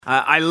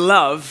I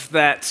love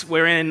that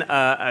we're in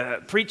a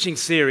preaching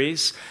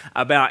series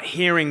about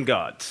hearing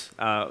God.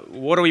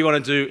 What do we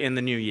want to do in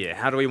the new year?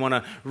 How do we want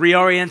to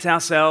reorient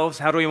ourselves?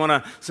 How do we want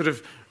to sort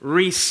of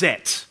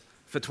reset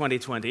for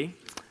 2020?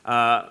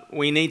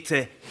 We need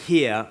to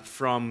hear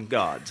from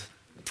God.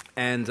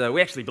 And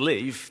we actually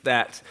believe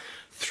that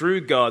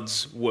through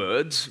God's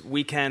words,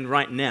 we can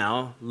right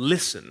now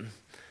listen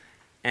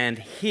and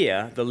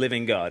hear the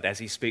living God as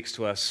he speaks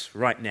to us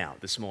right now,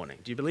 this morning.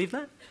 Do you believe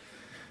that?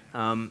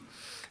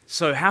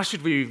 So how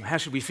should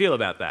we feel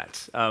about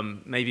that?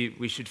 Maybe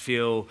we should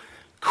feel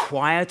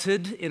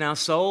quieted in our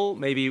soul.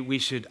 Maybe we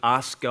should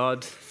ask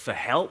God for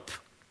help.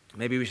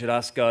 Maybe we should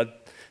ask God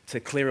to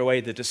clear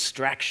away the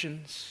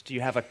distractions. Do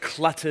you have a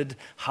cluttered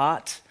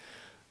heart?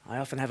 I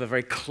often have a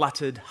very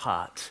cluttered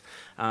heart.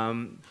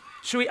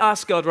 Should we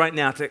ask God right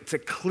now to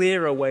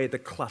clear away the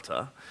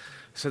clutter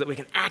so that we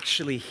can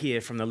actually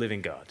hear from the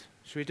living God?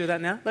 Should we do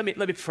that now? Let me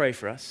pray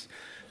for us,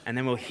 and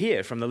then we'll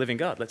hear from the living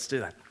God. Let's do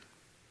that.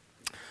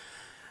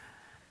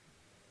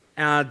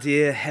 Our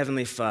dear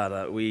Heavenly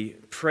Father, we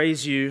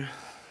praise you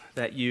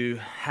that you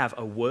have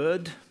a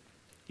word.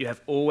 You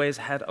have always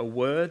had a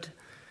word.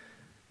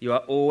 You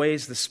are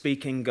always the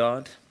speaking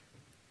God.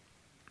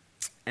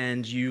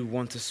 And you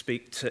want to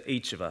speak to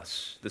each of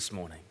us this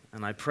morning.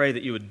 And I pray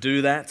that you would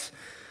do that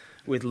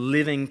with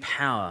living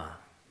power.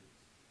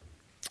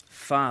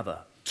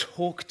 Father,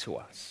 talk to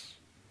us.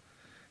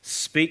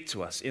 Speak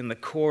to us in the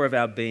core of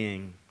our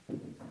being.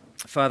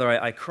 Father,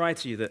 I cry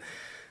to you that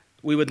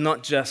we would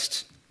not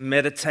just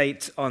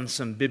meditate on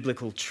some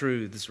biblical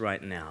truths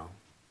right now,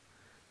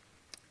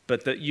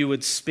 but that you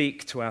would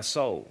speak to our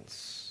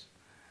souls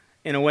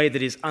in a way that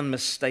is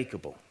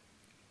unmistakable,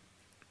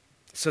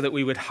 so that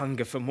we would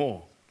hunger for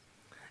more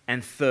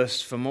and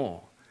thirst for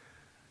more,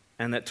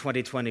 and that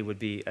 2020 would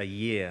be a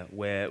year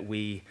where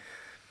we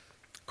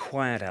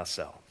quiet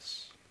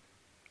ourselves,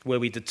 where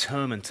we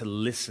determine to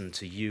listen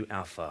to you,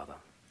 our Father.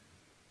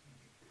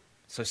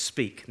 So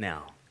speak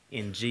now.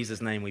 In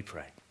Jesus' name we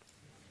pray.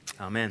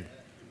 Amen.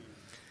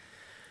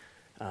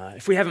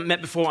 If we haven't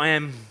met before, I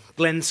am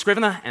Glenn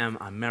Scrivener.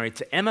 I'm married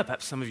to Emma.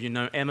 Perhaps some of you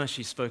know Emma.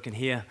 She's spoken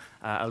here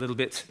a little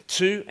bit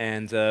too.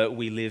 And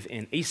we live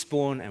in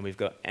Eastbourne, and we've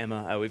got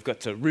Emma. We've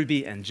got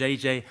Ruby and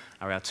JJ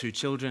are our two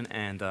children.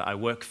 And I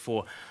work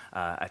for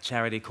a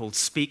charity called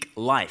Speak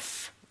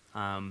Life,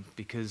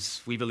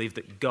 because we believe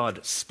that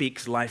God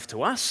speaks life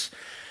to us,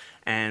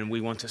 and we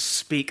want to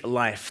speak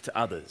life to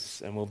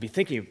others. And we'll be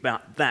thinking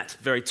about that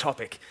very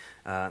topic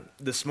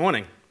this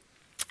morning.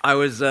 I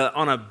was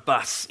on a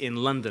bus in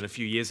London a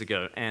few years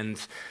ago, and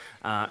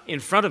in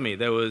front of me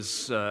there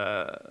was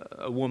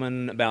a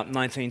woman about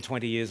 19,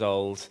 20 years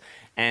old,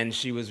 and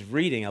she was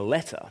reading a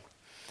letter.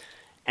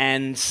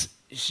 And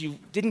she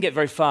didn't get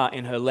very far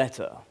in her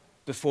letter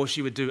before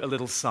she would do a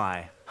little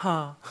sigh,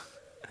 ha.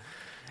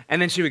 And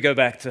then she would go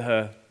back to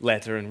her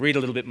letter and read a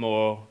little bit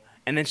more,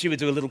 and then she would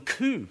do a little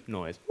coo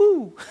noise,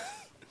 woo.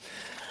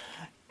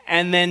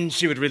 And then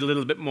she would read a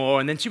little bit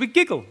more, and then she would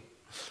giggle.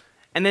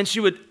 And then she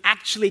would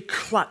actually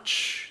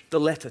clutch the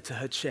letter to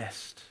her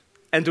chest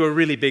and do a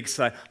really big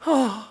sigh.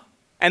 Oh.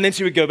 And then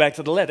she would go back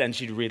to the letter and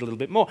she'd read a little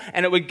bit more.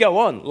 And it would go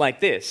on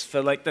like this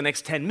for like the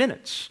next 10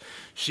 minutes.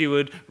 She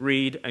would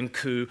read and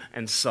coo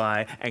and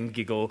sigh and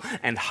giggle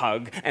and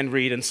hug and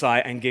read and sigh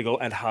and giggle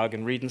and hug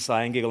and read and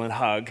sigh and giggle and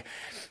hug.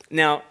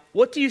 Now,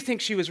 what do you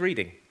think she was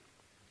reading?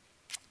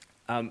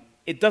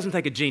 It doesn't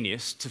take a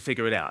genius to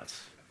figure it out,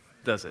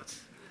 does it?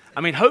 I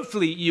mean,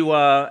 hopefully you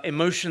are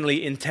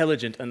emotionally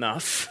intelligent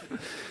enough.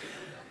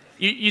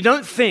 You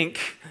don't think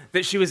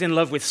that she was in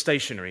love with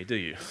stationery, do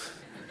you?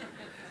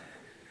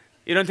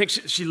 You don't think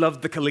she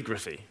loved the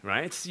calligraphy,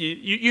 right?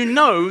 You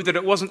know that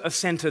it wasn't a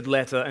scented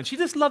letter, and she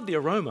just loved the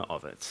aroma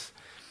of it.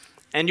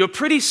 And you're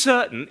pretty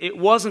certain it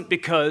wasn't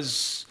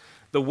because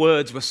the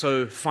words were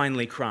so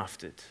finely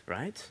crafted,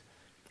 right?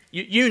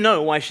 You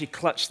know why she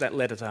clutched that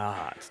letter to her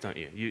heart, don't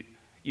you?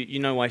 You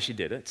know why she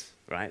did it,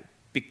 right?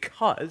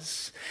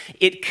 Because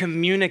it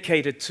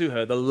communicated to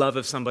her the love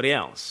of somebody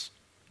else.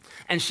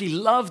 And she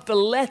loved the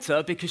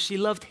letter because she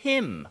loved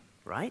him,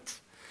 right?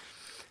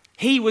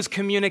 He was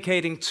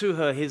communicating to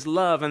her his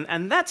love,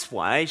 and that's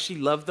why she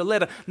loved the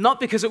letter.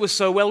 Not because it was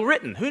so well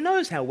written. Who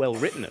knows how well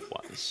written it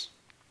was?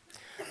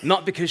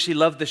 Not because she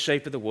loved the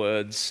shape of the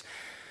words,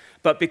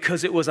 but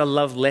because it was a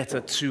love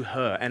letter to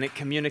her, and it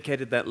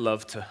communicated that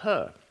love to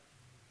her.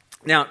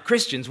 Now,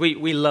 Christians,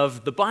 we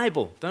love the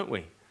Bible, don't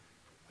we?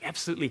 We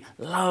absolutely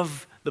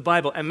love the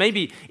Bible. And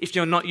maybe if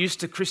you're not used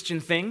to Christian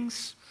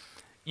things,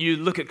 you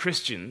look at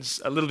Christians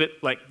a little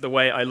bit like the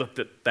way I looked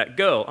at that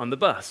girl on the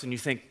bus, and you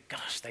think,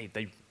 gosh, they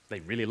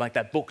really like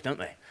that book, don't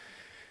they?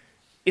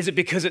 Is it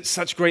because it's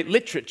such great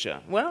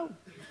literature? Well,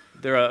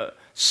 there are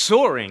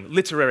soaring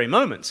literary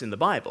moments in the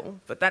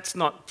Bible, but that's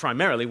not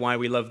primarily why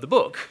we love the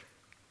book.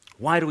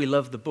 Why do we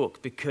love the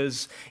book?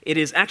 Because it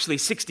is actually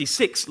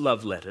 66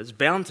 love letters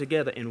bound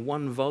together in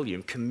one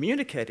volume,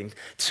 communicating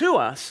to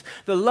us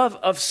the love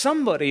of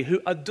somebody who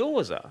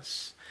adores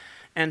us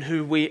and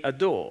who we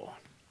adore.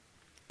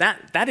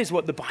 That is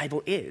what the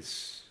Bible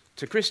is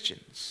to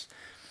Christians.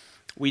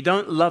 We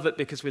don't love it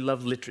because we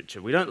love literature.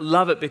 We don't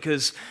love it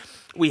because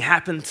we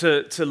happen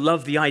to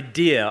love the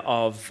idea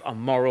of a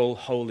moral,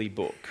 holy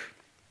book.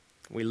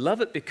 We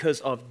love it because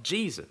of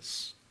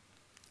Jesus.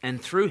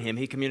 And through him,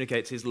 he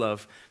communicates his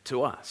love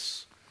to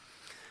us.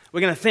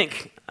 We're going to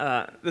think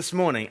this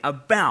morning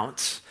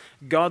about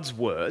God's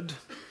word.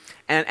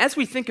 And as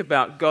we think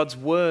about God's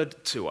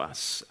word to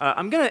us,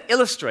 I'm going to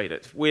illustrate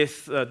it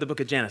with the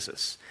book of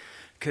Genesis,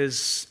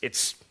 because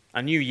it's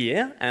a new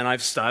year and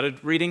I've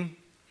started reading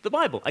the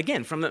Bible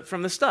again from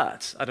the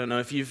start. I don't know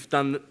if you've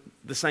done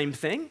the same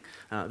thing.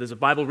 There's a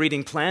Bible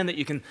reading plan that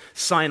you can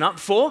sign up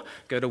for.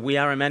 Go to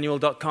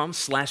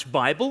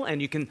weareemmanuel.com/Bible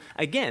and you can,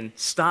 again,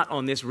 start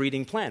on this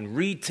reading plan.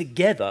 Read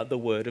together the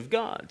Word of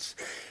God.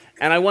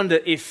 And I wonder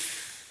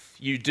if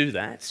you do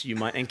that, you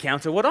might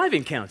encounter what I've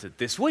encountered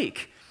this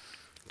week.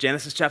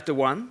 Genesis chapter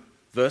 1,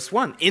 verse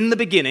 1. In the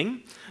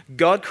beginning,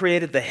 God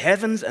created the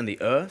heavens and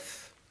the earth.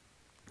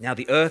 Now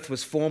the earth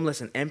was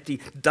formless and empty.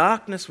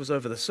 Darkness was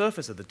over the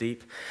surface of the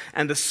deep.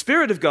 And the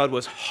Spirit of God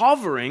was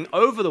hovering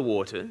over the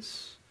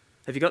waters.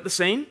 Have you got the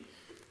scene?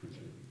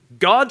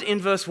 God in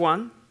verse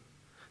 1,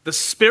 the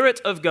Spirit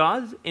of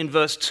God in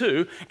verse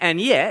 2, and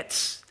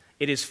yet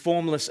it is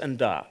formless and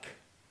dark.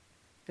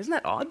 Isn't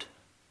that odd?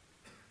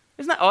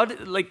 Isn't that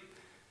odd? Like,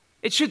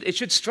 it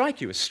should strike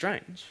you as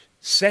strange.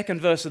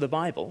 Second verse of the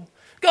Bible.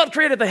 God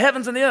created the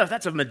heavens and the earth.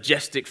 That's a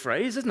majestic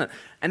phrase, isn't it?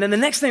 And then the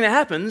next thing that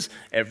happens,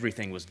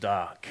 everything was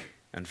dark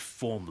and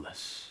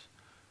formless.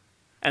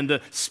 And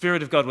the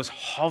Spirit of God was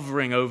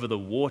hovering over the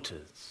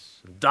waters.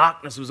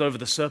 Darkness was over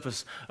the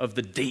surface of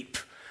the deep.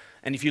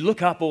 And if you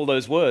look up all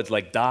those words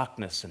like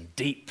darkness and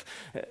deep,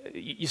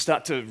 you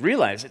start to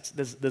realize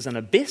there's an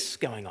abyss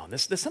going on.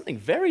 There's something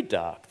very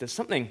dark. There's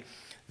something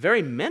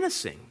very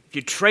menacing. If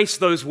you trace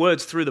those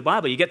words through the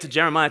Bible, you get to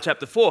Jeremiah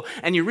chapter 4,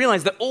 and you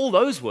realize that all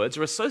those words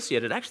are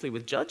associated actually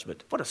with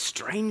judgment. What a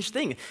strange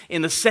thing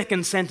in the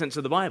second sentence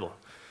of the Bible.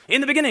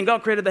 In the beginning,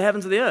 God created the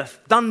heavens and the earth.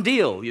 Done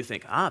deal, you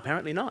think.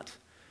 Apparently not.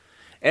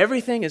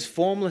 Everything is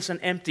formless and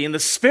empty, and the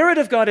Spirit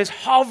of God is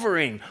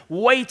hovering,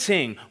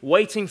 waiting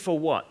for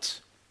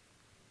what?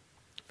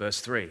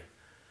 Verse 3.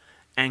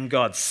 And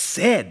God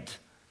said,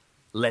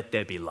 "Let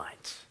there be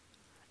light,"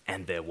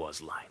 and there was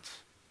light.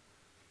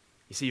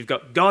 You see, you've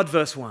got God,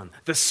 verse 1,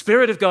 the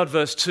Spirit of God,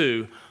 verse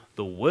 2,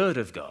 the Word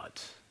of God,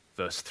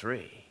 verse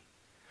 3.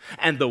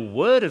 And the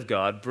Word of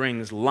God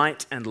brings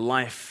light and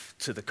life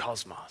to the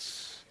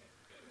cosmos.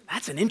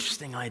 That's an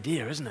interesting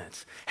idea, isn't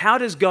it? How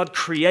does God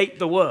create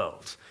the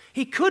world?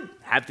 He could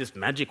have this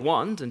magic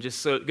wand and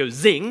just go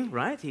zing,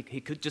 right? He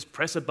could just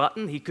press a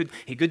button. He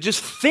could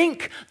just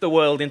think the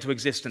world into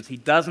existence. He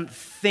doesn't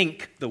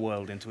think the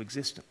world into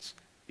existence.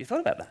 Have you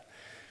thought about that?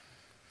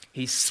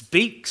 He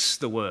speaks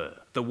the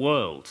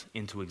world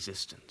into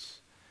existence,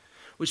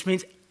 which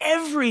means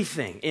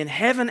everything in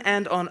heaven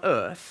and on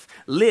earth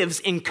lives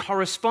in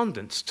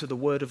correspondence to the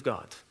Word of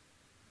God.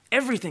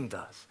 Everything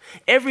does.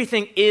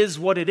 Everything is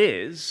what it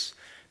is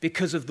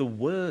because of the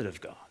Word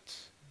of God.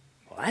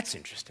 Well, that's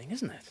interesting,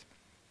 isn't it?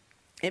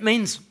 It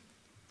means,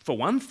 for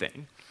one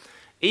thing,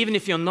 even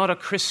if you're not a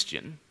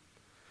Christian,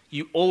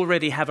 you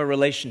already have a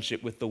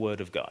relationship with the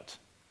Word of God.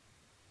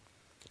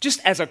 Just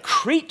as a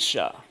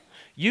creature,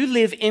 you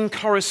live in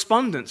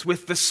correspondence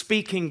with the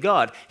speaking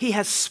God. He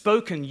has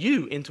spoken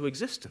you into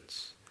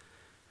existence.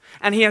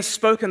 And he has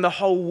spoken the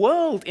whole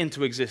world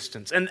into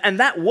existence. And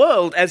that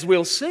world, as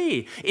we'll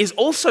see, is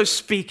also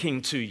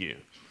speaking to you.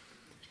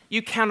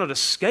 You cannot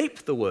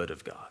escape the Word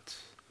of God.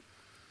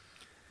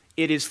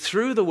 It is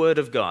through the Word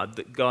of God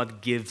that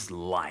God gives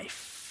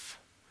life.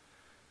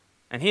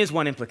 And here's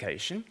one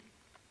implication.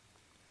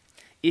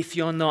 If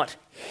you're not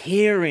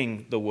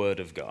hearing the Word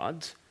of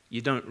God,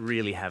 you don't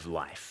really have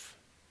life.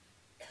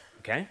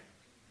 Okay?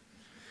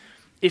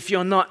 If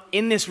you're not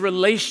in this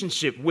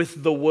relationship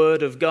with the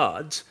Word of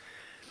God,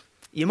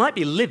 you might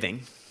be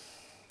living,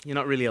 you're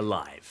not really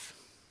alive.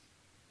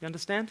 You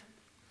understand?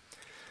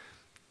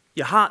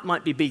 Your heart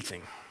might be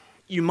beating.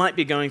 You might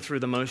be going through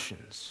the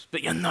motions,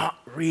 but you're not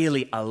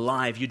really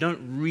alive. You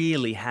don't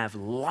really have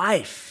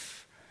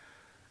life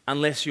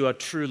unless you are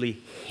truly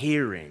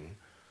hearing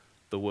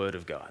the Word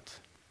of God.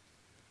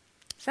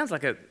 Sounds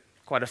like a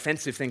quite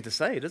offensive thing to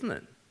say, doesn't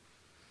it?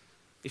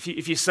 If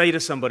you say to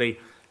somebody,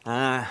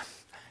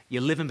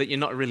 you're living but you're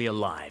not really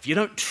alive, you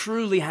don't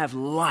truly have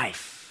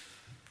life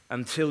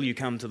until you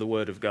come to the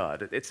Word of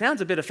God. It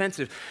sounds a bit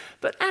offensive,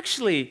 but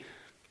actually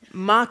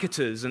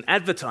marketers and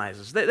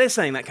advertisers, they're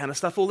saying that kind of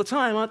stuff all the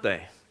time, aren't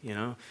they? You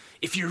know,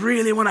 if you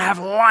really want to have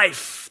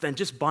life, then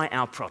just buy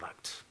our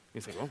product. You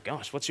think, oh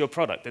gosh, what's your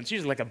product? And it's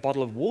usually like a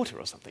bottle of water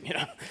or something, you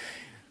know.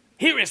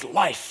 Here is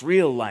life,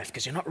 real life,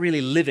 because you're not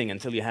really living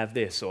until you have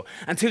this, or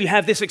until you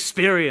have this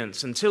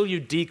experience, until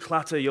you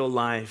declutter your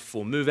life,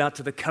 or move out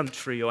to the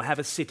country, or have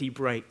a city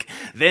break.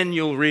 Then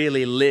you'll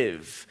really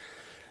live.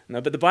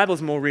 No, but the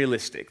Bible's more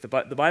realistic. The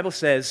Bible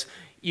says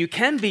you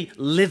can be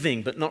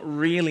living but not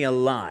really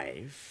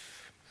alive.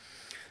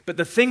 But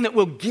the thing that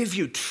will give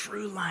you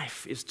true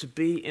life is to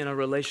be in a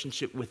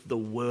relationship with the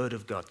Word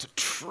of God, to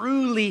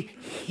truly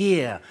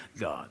hear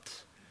God.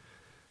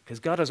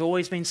 Because God has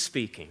always been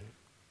speaking.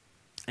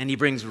 And he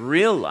brings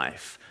real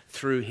life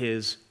through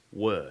his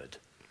word.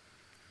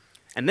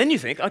 And then you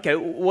think, okay,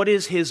 what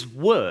is his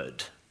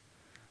word?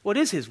 What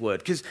is his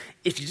word? Because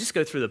if you just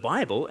go through the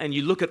Bible and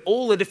you look at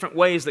all the different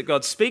ways that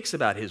God speaks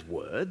about his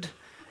word,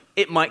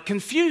 it might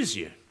confuse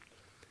you.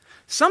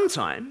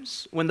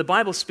 Sometimes when the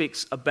Bible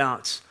speaks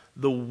about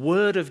the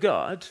word of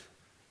God,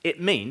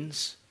 it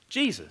means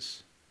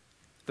Jesus,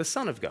 the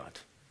Son of God.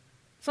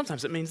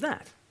 Sometimes it means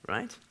that,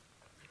 right?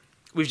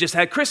 We've just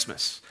had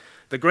Christmas.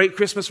 The great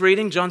Christmas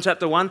reading, John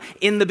chapter 1,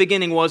 in the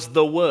beginning was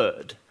the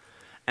Word.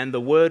 And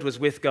the Word was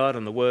with God,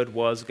 and the Word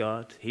was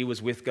God. He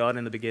was with God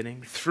in the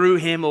beginning. Through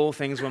him all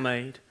things were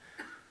made.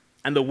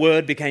 And the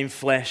Word became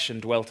flesh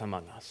and dwelt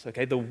among us.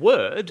 Okay, the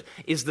Word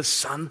is the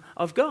Son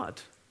of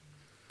God.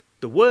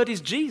 The Word is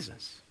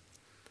Jesus.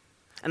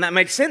 And that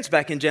makes sense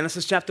back in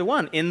Genesis chapter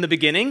 1. In the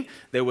beginning,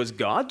 there was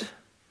God,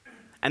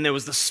 and there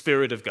was the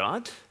Spirit of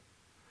God,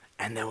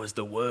 and there was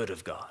the Word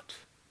of God,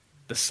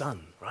 the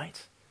Son,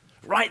 right?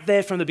 Right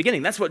there from the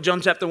beginning. That's what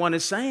John chapter 1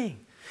 is saying.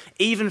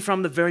 Even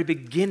from the very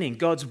beginning,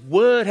 God's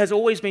word has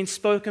always been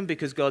spoken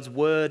because God's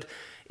word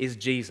is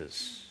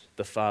Jesus,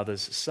 the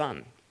Father's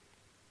Son.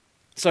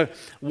 So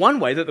one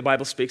way that the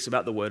Bible speaks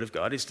about the word of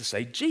God is to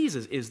say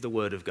Jesus is the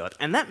word of God.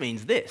 And that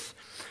means this: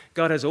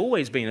 God has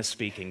always been a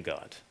speaking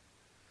God.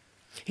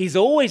 He's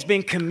always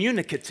been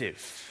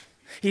communicative.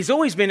 He's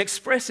always been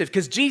expressive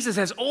because Jesus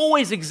has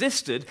always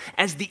existed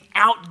as the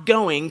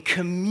outgoing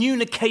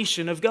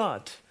communication of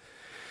God.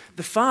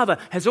 The Father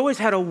has always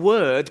had a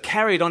word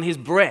carried on his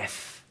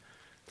breath.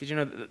 Did you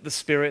know that the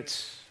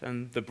Spirit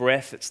and the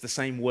breath, it's the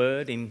same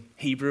word in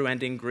Hebrew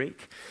and in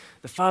Greek?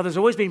 The Father's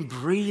always been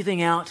breathing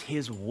out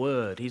his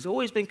word. He's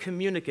always been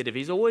communicative.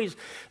 He's always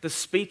the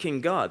speaking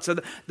God. So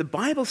the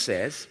Bible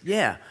says,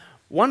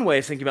 one way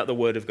of thinking about the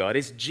word of God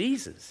is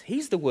Jesus.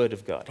 He's the word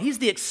of God. He's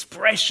the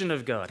expression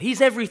of God. He's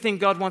everything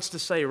God wants to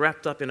say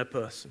wrapped up in a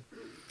person.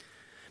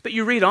 But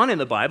you read on in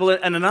the Bible,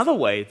 and another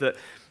way that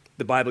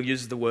the Bible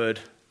uses the word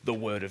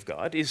of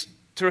God is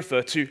to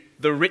refer to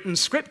the written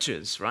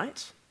scriptures,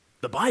 right?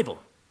 The Bible.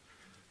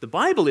 The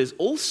Bible is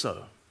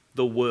also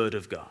the word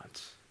of God.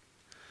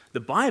 The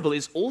Bible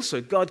is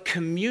also God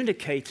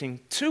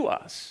communicating to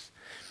us.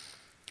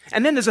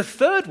 And then there's a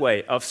third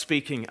way of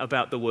speaking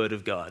about the word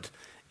of God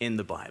in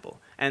the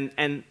Bible.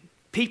 And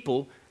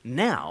people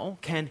now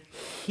can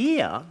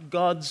hear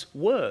God's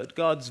word,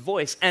 God's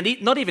voice, and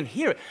not even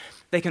hear it.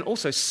 They can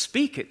also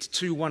speak it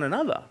to one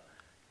another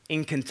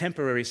in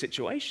contemporary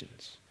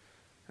situations.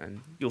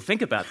 And you'll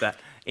think about that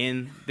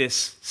in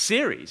this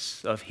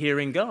series of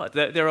hearing God.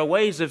 There are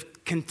ways of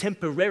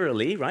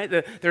contemporarily, right?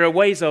 There are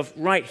ways of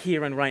right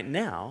here and right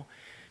now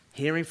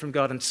hearing from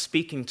God and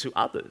speaking to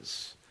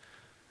others.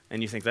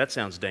 And you think, that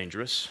sounds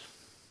dangerous.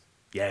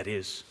 Yeah, it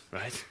is,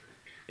 right?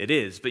 It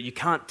is, but you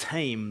can't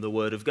tame the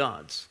word of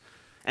God.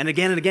 And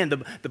again,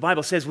 the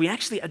Bible says we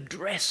actually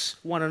address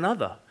one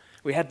another.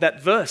 We had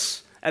that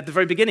verse at the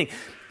very beginning.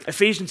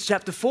 Ephesians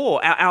chapter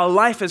 4, our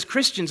life as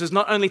Christians is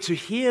not only to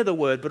hear the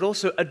word, but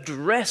also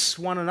address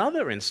one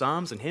another in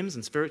psalms and hymns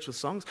and spiritual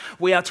songs.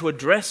 We are to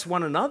address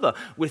one another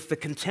with the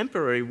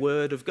contemporary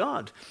word of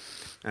God.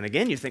 And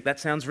again, you think that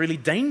sounds really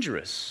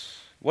dangerous.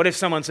 What if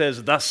someone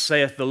says, "Thus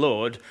saith the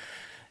Lord,"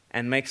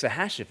 and makes a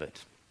hash of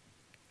it?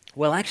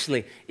 Well,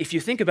 actually, if you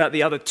think about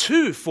the other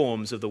two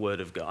forms of the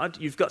word of God,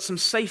 you've got some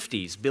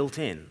safeties built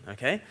in,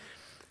 okay?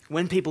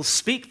 When people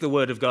speak the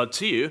word of God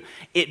to you,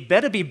 it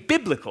better be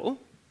biblical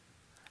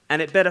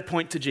and it better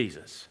point to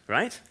Jesus,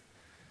 right?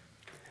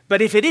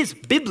 But if it is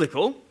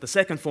biblical, the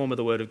second form of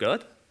the word of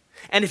God,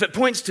 and if it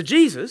points to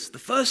Jesus, the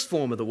first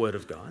form of the word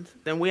of God,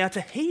 then we are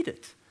to heed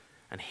it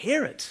and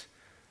hear it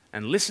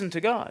and listen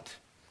to God.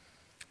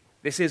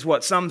 This is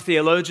what some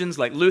theologians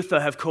like Luther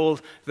have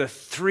called the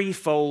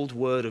threefold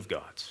word of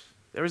God.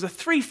 There is a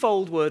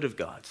threefold word of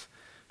God: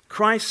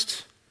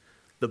 Christ,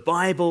 the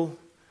Bible,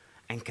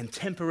 and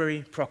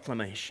contemporary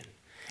proclamation.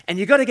 And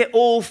you've got to get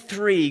all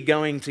three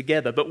going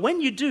together. But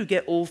when you do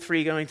get all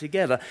three going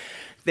together,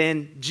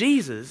 then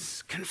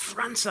Jesus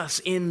confronts us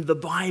in the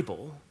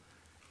Bible,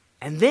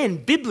 and then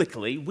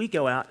biblically we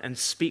go out and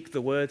speak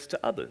the words to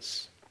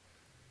others.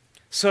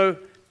 So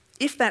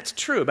if that's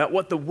true about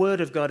what the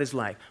Word of God is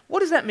like, what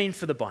does that mean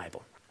for the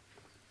Bible?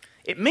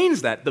 It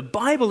means that the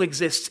Bible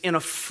exists in a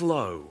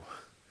flow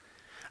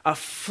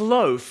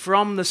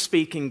from the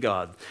speaking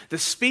God. The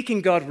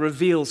speaking God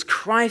reveals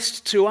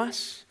Christ to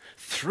us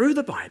through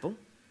the Bible,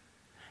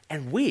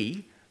 and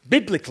we,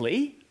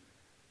 biblically,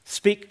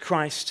 speak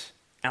Christ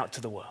out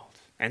to the world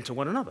and to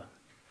one another.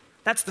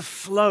 That's the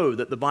flow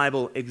that the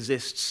Bible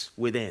exists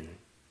within.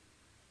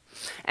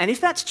 And if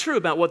that's true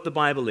about what the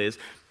Bible is,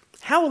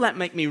 how will that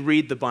make me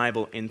read the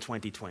Bible in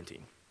 2020?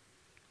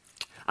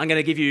 I'm going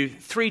to give you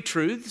 3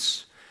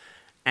 truths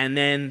and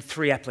then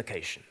 3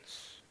 applications.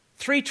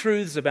 3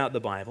 truths about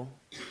the Bible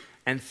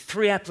and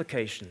 3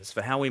 applications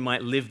for how we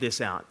might live this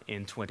out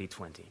in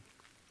 2020. Do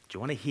you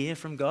want to hear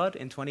from God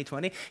in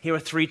 2020? Here are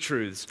 3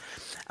 truths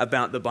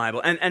about the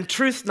Bible. And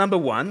truth number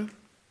 1,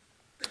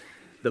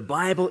 the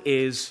Bible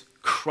is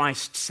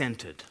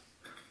Christ-centered.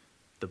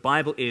 The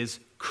Bible is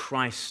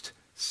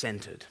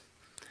Christ-centered.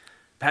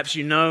 Perhaps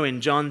you know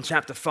in John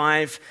chapter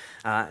 5,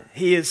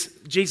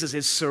 Jesus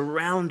is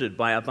surrounded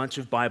by a bunch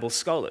of Bible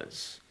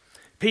scholars,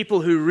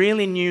 people who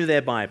really knew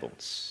their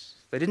Bibles.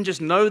 They didn't just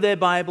know their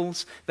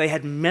Bibles, they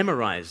had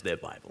memorized their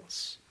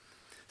Bibles.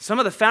 Some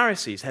of the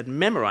Pharisees had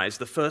memorized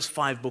the first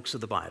 5 books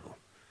of the Bible.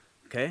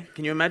 Okay?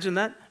 Can you imagine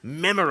that?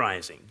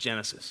 Memorizing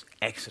Genesis,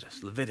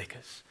 Exodus,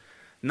 Leviticus,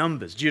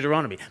 Numbers,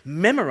 Deuteronomy,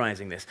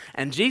 memorizing this.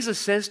 And Jesus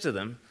says to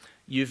them,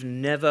 "You've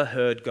never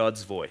heard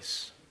God's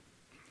voice."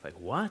 Like,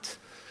 what?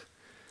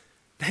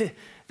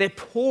 They're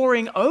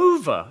poring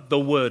over the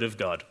Word of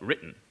God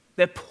written.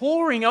 They're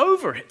poring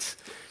over it.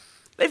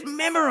 They've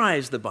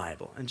memorized the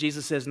Bible. And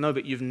Jesus says, no,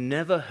 but you've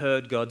never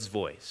heard God's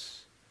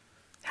voice.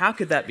 How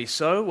could that be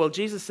so? Well,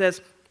 Jesus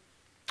says,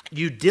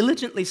 you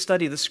diligently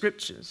study the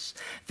Scriptures,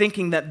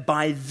 thinking that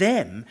by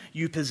them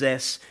you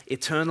possess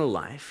eternal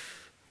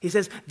life. He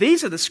says,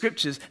 these are the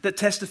Scriptures that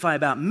testify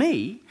about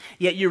me,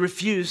 yet you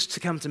refuse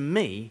to come to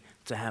me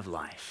to have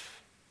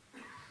life.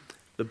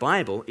 The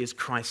Bible is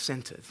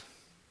Christ-centered.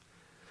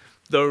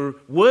 The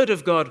Word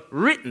of God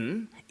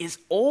written is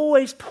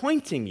always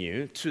pointing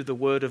you to the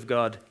Word of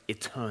God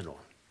eternal.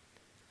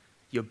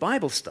 Your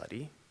Bible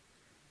study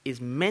is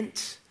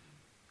meant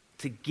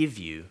to give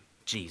you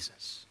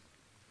Jesus.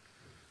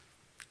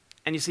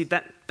 And you see,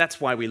 that's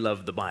why we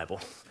love the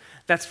Bible.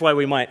 That's why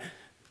we might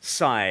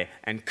sigh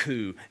and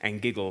coo and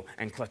giggle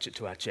and clutch it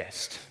to our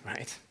chest,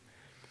 right?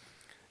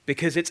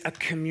 Because it's a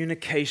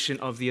communication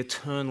of the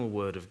eternal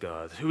Word of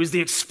God, who is the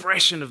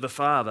expression of the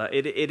Father.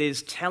 It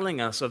is telling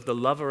us of the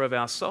lover of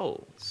our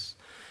souls.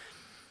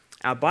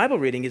 Our Bible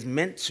reading is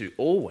meant to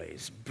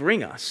always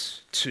bring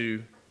us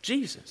to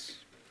Jesus.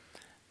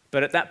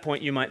 But at that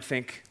point you might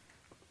think,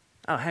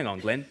 oh, hang on,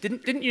 Glenn,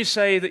 didn't you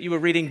say that you were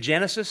reading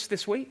Genesis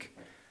this week?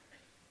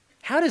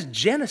 How does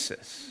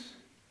Genesis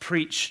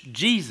preach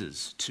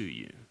Jesus to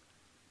you?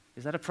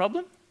 Is that a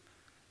problem?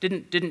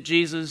 Didn't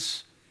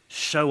Jesus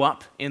show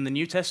up in the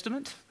New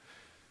Testament?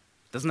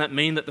 Doesn't that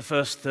mean that the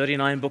first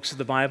 39 books of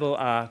the Bible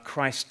are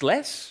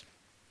Christless?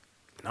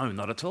 No,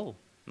 not at all.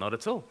 Not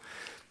at all.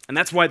 And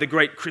that's why the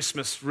great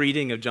Christmas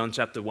reading of John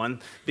chapter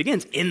 1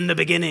 begins, "In the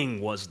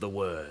beginning was the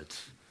Word."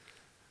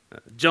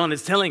 John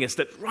is telling us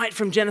that right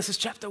from Genesis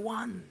chapter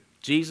 1,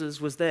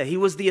 Jesus was there. He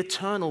was the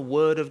eternal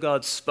Word of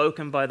God,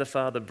 spoken by the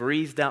Father,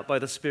 breathed out by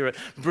the Spirit,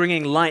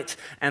 bringing light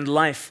and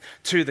life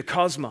to the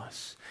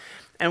cosmos.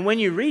 And when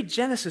you read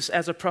Genesis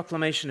as a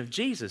proclamation of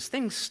Jesus,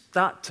 things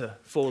start to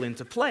fall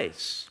into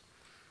place.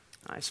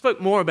 I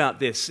spoke more about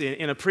this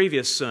in a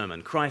previous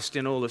sermon, Christ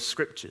in all the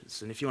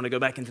Scriptures. And if you want to go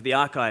back into the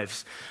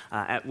archives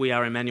at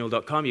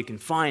weareemmanuel.com, you can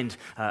find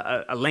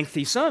a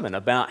lengthy sermon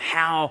about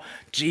how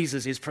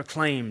Jesus is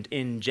proclaimed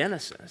in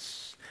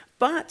Genesis.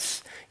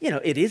 But,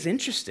 it is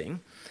interesting.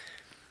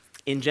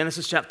 In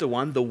Genesis chapter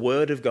 1, the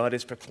Word of God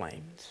is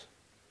proclaimed.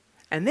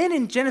 And then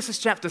in Genesis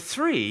chapter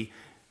 3,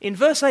 in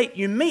verse 8,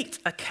 you meet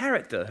a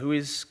character who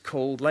is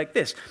called like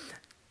this.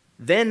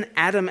 Then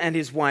Adam and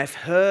his wife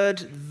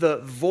heard the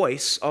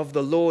voice of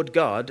the Lord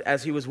God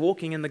as he was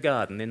walking in the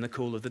garden in the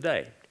cool of the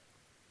day.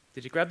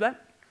 Did you grab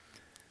that?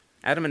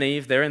 Adam and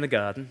Eve, they're in the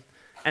garden.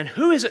 And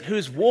who is it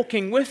who's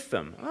walking with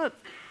them? Well,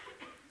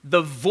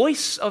 the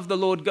voice of the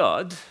Lord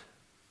God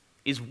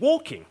is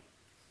walking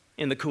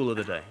in the cool of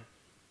the day.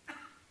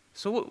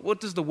 So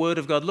what does the Word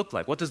of God look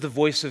like? What does the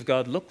voice of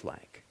God look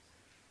like?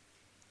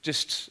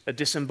 Just a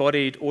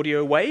disembodied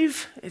audio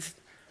wave?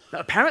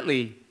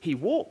 Apparently he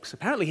walks.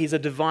 Apparently he's a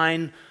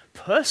divine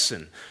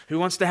person who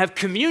wants to have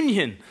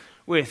communion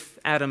with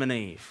Adam and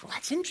Eve. Well,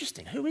 that's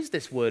interesting. Who is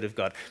this Word of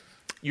God?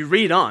 You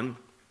read on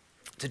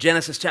to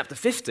Genesis chapter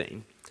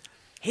 15.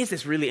 Here's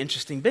this really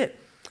interesting bit.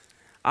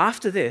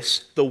 After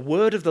this, the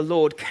word of the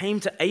Lord came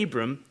to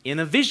Abram in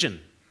a vision.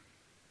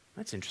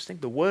 That's interesting.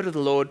 The word of the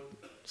Lord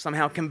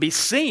somehow can be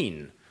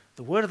seen.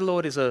 The word of the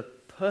Lord is a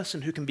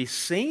person who can be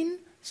seen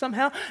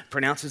somehow.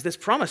 Pronounces this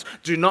promise.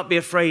 Do not be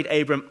afraid,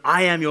 Abram.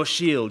 I am your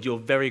shield, your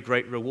very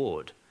great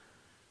reward.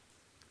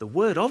 The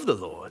word of the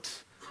Lord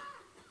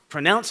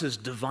pronounces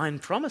divine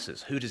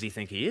promises. Who does he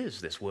think he is,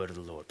 this word of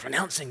the Lord?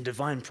 Pronouncing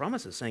divine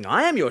promises, saying,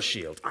 I am your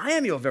shield. I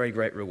am your very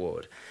great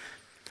reward.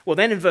 Well,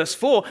 then in verse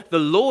 4, the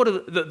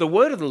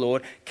word of the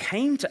Lord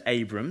came to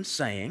Abram,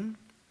 saying,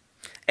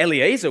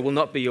 Eliezer will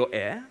not be your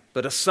heir,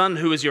 but a son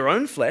who is your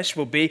own flesh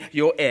will be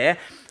your heir.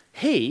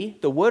 He,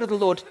 the word of the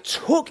Lord,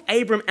 took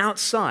Abram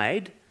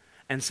outside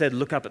and said,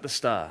 look up at the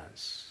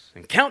stars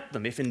and count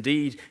them, if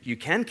indeed you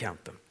can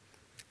count them.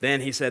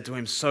 Then he said to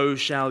him, so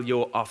shall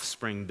your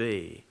offspring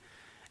be.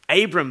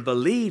 Abram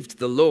believed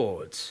the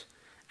Lord,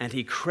 and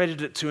he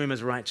credited it to him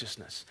as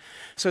righteousness.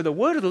 So the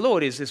word of the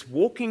Lord is this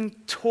walking,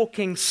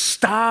 talking,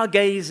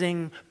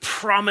 stargazing,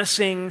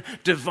 promising,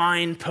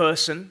 divine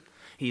person.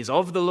 He is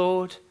of the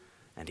Lord,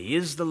 and he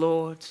is the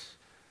Lord.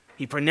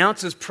 He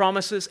pronounces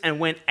promises, and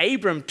when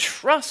Abram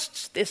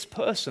trusts this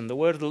person, the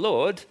word of the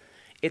Lord,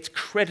 it's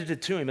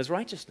credited to him as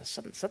righteousness.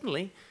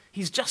 Suddenly,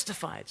 he's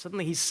justified.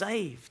 Suddenly, he's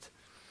saved.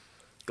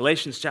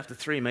 Galatians chapter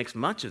 3 makes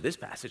much of this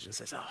passage and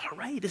says, oh,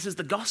 hooray, this is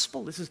the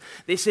gospel.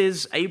 This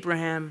is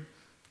Abraham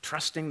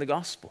trusting the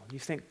gospel. You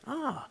think,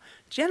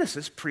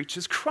 Genesis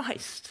preaches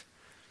Christ.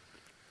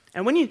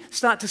 And when you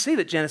start to see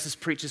that Genesis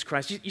preaches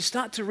Christ, you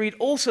start to read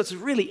all sorts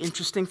of really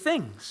interesting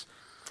things.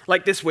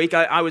 Like this week,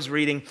 I was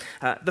reading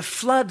the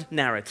flood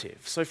narrative.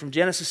 So from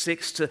Genesis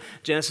 6 to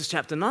Genesis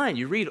chapter 9,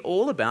 you read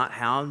all about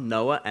how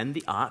Noah and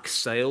the ark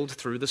sailed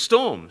through the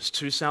storms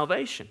to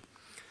salvation.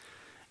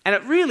 And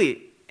it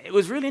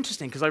was really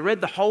interesting because I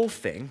read the whole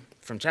thing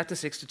from chapter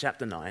 6 to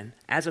chapter 9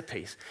 as a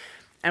piece.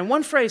 And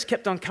one phrase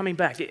kept on coming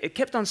back. It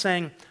kept on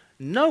saying,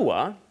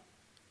 Noah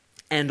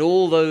and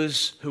all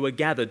those who were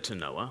gathered to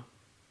Noah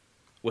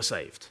were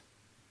saved.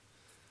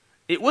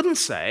 It wouldn't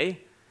say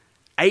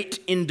 8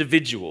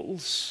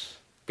 individuals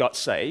got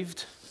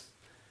saved.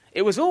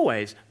 It was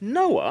always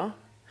Noah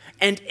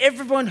and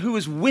everyone who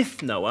was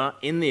with Noah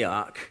in the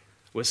ark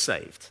was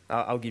saved.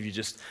 I'll give you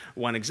just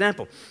one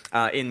example.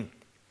 In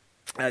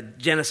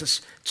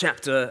Genesis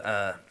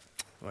chapter,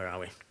 where are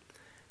we?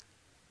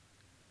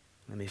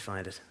 Let me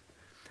find it.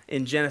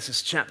 In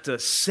Genesis chapter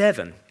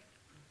 7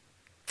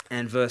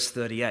 and verse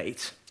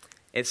 38,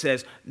 it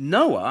says,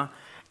 Noah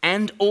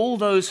and all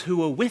those who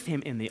were with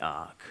him in the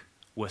ark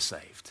were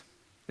saved.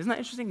 Isn't that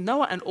interesting?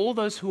 Noah and all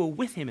those who were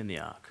with him in the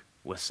ark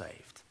were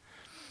saved.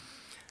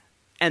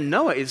 And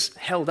Noah is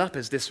held up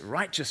as this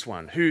righteous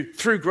one who,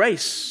 through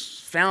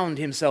grace, found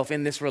himself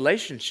in this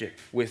relationship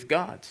with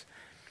God.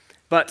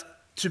 But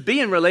to be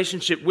in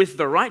relationship with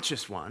the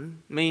righteous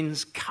one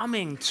means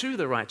coming to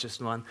the righteous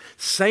one,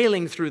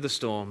 sailing through the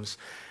storms,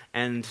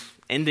 and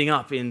ending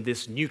up in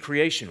this new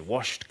creation,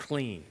 washed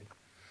clean.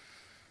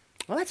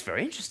 Well, that's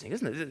very interesting,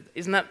 isn't it?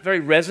 Isn't that very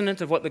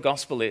resonant of what the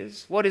gospel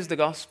is? What is the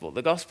gospel?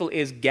 The gospel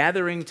is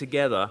gathering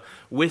together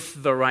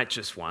with the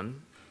righteous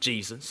one,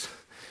 Jesus,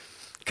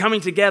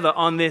 coming together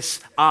on this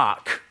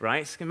ark,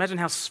 right? Imagine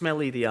how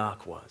smelly the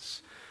ark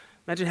was.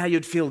 Imagine how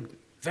you'd feel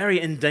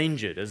very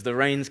endangered as the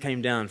rains came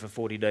down for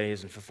 40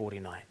 days and for 40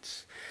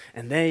 nights.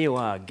 And there you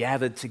are,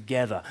 gathered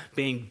together,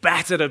 being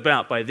battered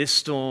about by this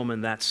storm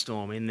and that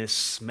storm in this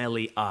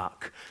smelly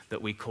ark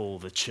that we call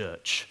the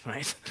church,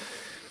 right?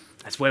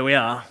 That's where we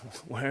are.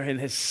 We're in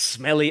this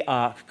smelly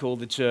ark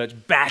called the church,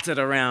 battered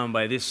around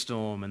by this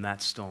storm and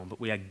that storm. But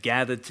we are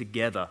gathered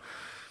together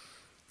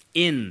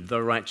in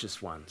the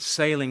righteous one,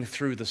 sailing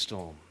through the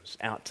storms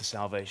out to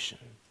salvation.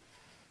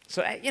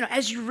 So,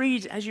 as you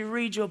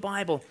read your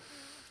Bible,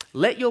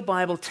 let your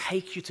Bible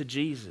take you to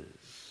Jesus.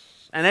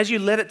 And as you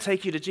let it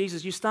take you to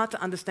Jesus, you start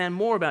to understand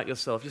more about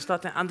yourself. You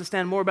start to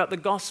understand more about the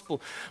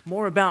gospel,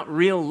 more about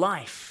real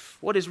life.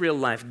 What is real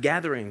life?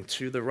 Gathering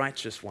to the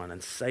righteous one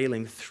and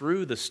sailing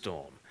through the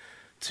storm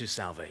to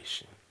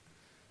salvation.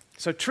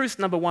 So truth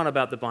number 1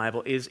 about the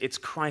Bible is it's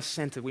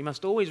Christ-centered. We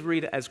must always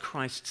read it as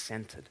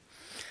Christ-centered.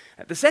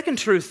 The second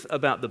truth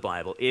about the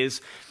Bible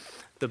is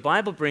the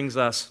Bible brings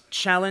us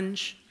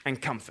challenge and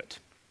comfort.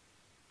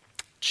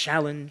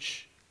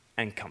 Challenge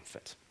and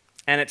comfort.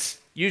 And it's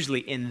usually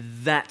in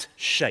that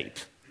shape,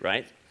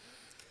 right?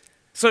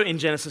 So in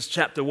Genesis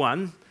chapter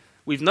 1,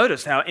 we've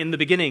noticed how in the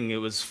beginning it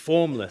was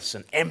formless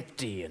and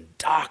empty and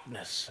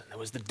darkness, and there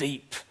was the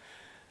deep.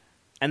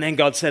 And then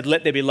God said,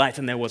 let there be light,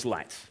 and there was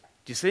light.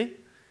 Do you see?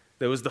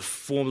 There was the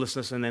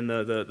formlessness and then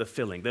the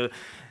filling.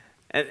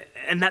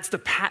 And that's the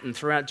pattern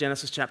throughout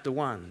Genesis chapter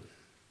 1.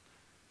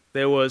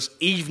 There was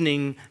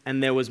evening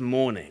and there was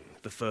morning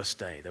the first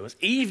day. There was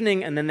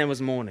evening and then there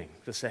was morning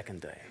the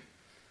second day.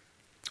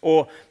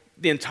 Or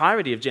the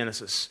entirety of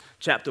Genesis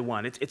chapter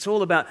 1. It's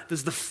all about,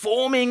 there's the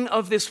forming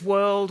of this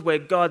world where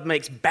God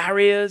makes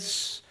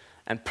barriers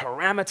and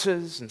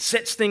parameters and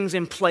sets things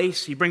in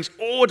place. He brings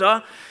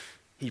order.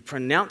 He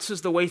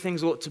pronounces the way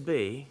things ought to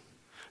be,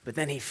 but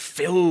then he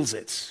fills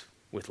it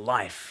with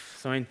life.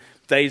 So in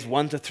days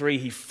 1 to 3,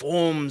 he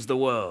forms the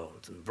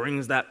world and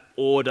brings that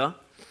order.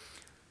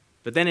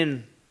 But then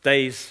in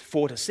days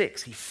 4 to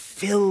 6, he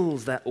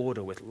fills that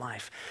order with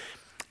life.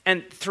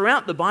 And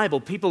throughout the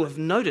Bible, people have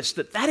noticed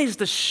that that is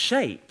the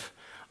shape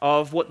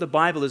of what the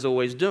Bible is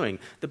always doing.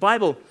 The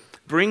Bible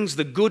brings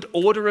the good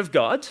order of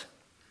God,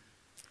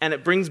 and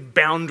it brings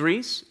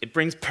boundaries, it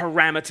brings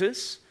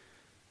parameters,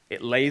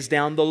 it lays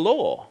down the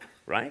law,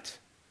 right?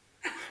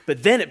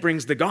 But then it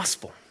brings the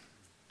gospel.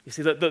 You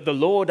see, the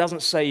law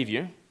doesn't save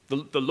you.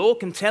 The law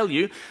can tell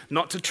you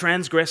not to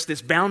transgress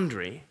this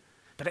boundary,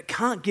 but it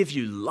can't give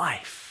you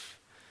life.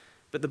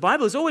 But the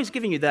Bible is always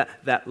giving you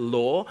that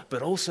law,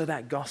 but also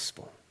that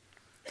gospel.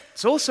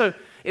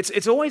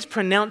 It's always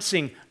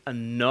pronouncing a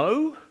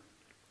no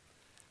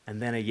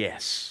and then a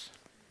yes.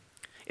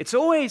 It's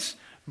always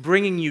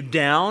bringing you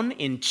down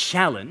in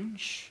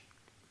challenge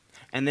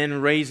and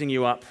then raising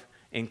you up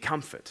in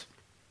comfort.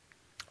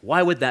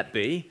 Why would that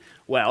be?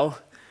 Well,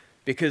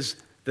 because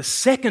the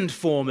second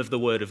form of the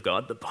Word of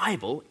God, the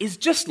Bible, is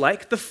just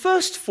like the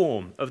first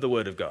form of the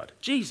Word of God,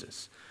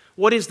 Jesus.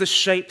 What is the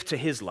shape to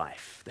his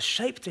life? The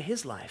shape to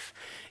his life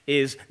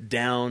is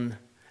down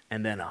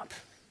and then up.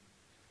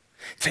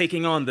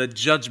 Taking on the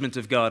judgment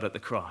of God at the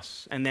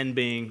cross and then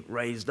being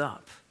raised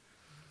up.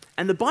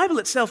 And the Bible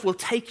itself will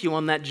take you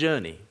on that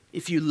journey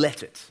if you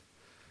let it.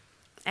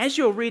 As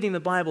you're reading the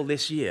Bible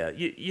this year,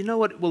 you know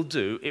what it will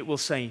do? It will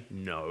say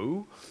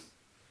no,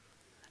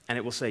 and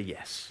it will say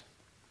yes.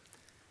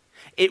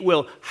 It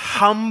will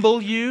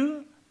humble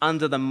you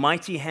under the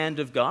mighty hand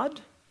of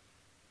God,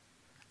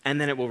 and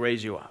then it will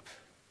raise you up.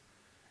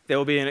 There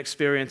will be an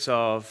experience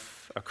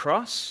of a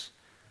cross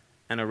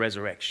and a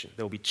resurrection.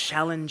 There will be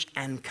challenge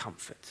and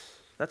comfort.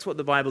 That's what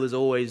the Bible is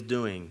always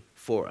doing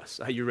for us.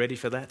 Are you ready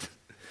for that?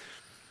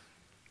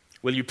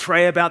 Will you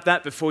pray about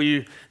that before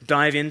you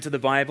dive into the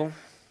Bible?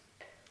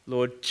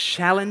 Lord,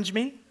 challenge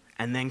me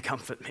and then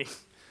comfort me.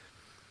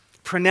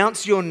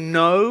 Pronounce your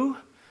no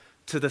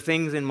to the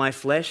things in my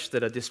flesh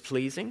that are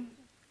displeasing,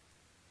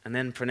 and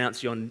then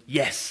pronounce your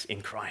yes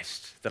in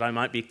Christ, that I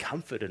might be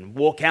comforted and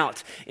walk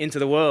out into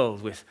the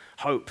world with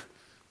hope.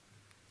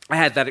 I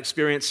had that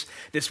experience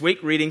this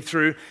week reading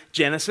through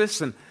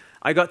Genesis, and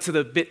I got to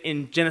the bit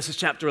in Genesis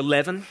chapter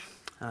 11,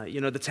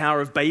 the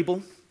Tower of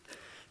Babel.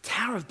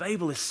 Tower of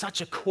Babel is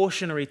such a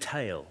cautionary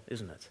tale,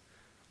 isn't it?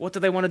 What do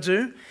they want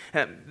to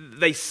do?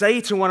 They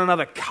say to one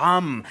another,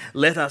 "Come,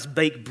 let us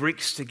bake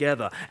bricks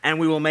together, and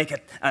we will make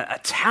a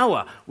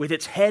tower with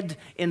its head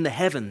in the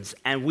heavens,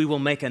 and we will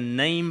make a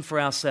name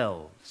for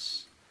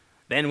ourselves.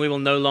 Then we will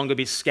no longer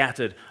be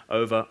scattered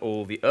over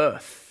all the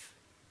earth."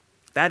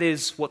 That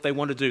is what they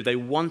want to do. They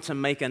want to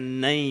make a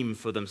name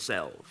for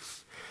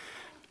themselves.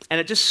 And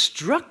it just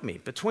struck me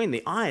between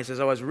the eyes as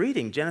I was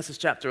reading Genesis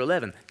chapter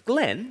 11.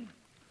 Glenn,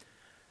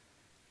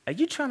 are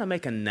you trying to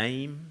make a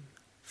name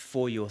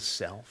for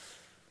yourself?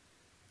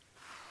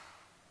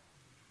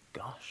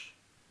 Gosh.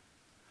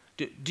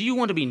 Do you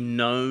want to be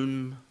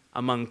known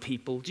among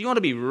people? Do you want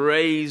to be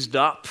raised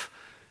up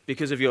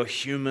because of your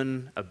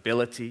human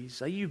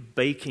abilities? Are you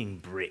baking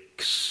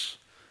bricks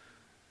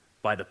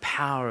by the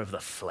power of the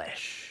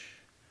flesh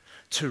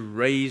to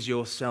raise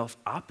yourself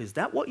up? Is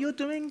that what you're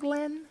doing,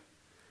 Glenn?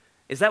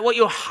 Is that what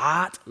your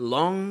heart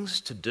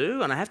longs to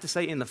do? And I have to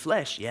say, in the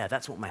flesh, yeah,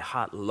 that's what my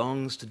heart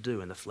longs to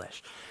do in the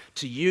flesh.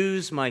 To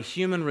use my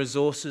human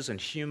resources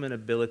and human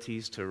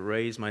abilities to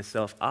raise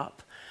myself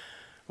up.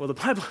 Well, the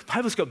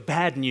Bible's got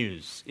bad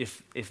news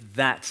if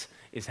that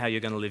is how you're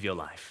going to live your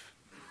life.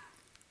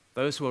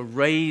 Those who are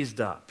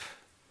raised up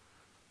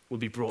will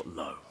be brought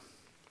low.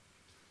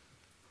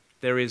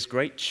 There is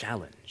great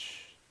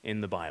challenge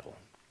in the Bible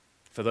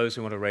for those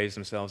who want to raise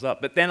themselves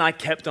up. But then I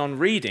kept on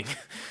reading,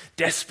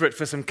 desperate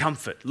for some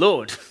comfort.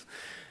 Lord,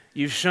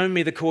 you've shown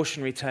me the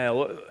cautionary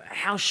tale.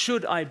 How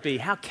should I be?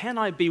 How can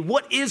I be?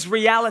 What is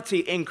reality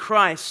in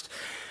Christ?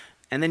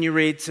 And then you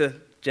read to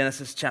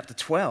Genesis chapter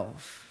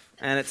 12,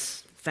 and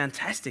it's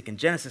fantastic. In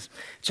Genesis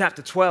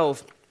chapter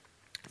 12,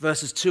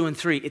 verses 2 and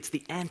 3, it's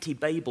the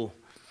anti-Babel.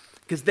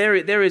 Because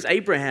there is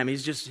Abraham,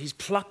 he's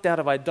plucked out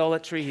of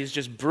idolatry, he's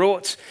just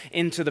brought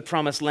into the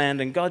promised land,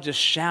 and God just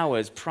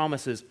showers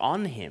promises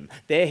on him.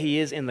 There he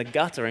is in the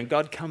gutter, and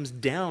God comes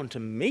down to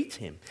meet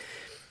him.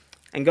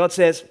 And God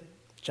says,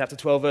 chapter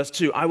 12, verse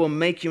 2, "I will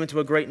make you into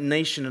a great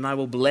nation, and I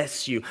will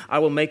bless you. I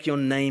will make your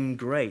name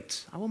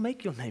great." I will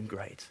make your name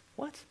great.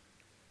 What?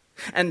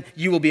 "And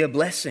you will be a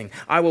blessing.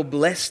 I will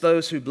bless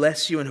those who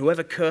bless you, and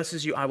whoever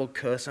curses you, I will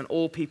curse, and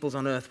all peoples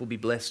on earth will be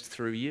blessed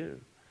through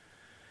you."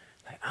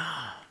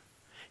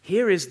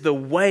 Here is the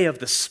way of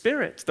the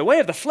Spirit. The way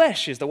of the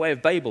flesh is the way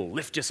of Babel.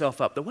 Lift yourself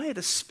up. The way of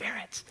the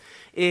Spirit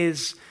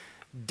is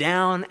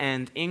down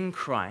and in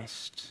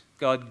Christ.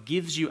 God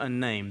gives you a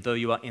name, though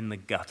you are in the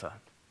gutter.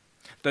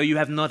 Though you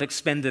have not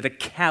expended a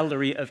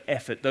calorie of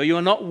effort. Though you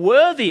are not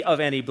worthy of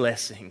any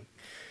blessing.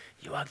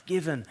 You are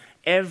given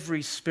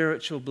every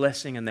spiritual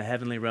blessing in the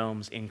heavenly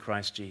realms in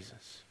Christ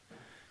Jesus.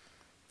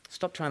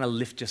 Stop trying to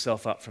lift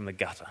yourself up from the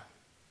gutter.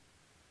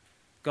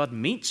 God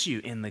meets you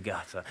in the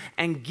gutter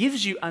and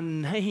gives you a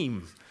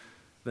name,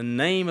 the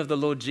name of the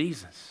Lord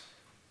Jesus.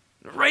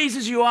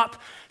 Raises you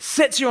up,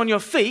 sets you on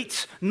your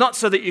feet, not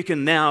so that you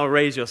can now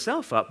raise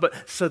yourself up,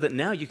 but so that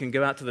now you can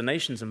go out to the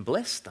nations and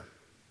bless them.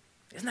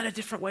 Isn't that a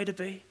different way to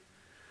be?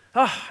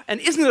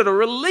 And isn't it a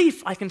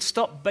relief? I can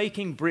stop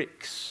baking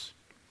bricks.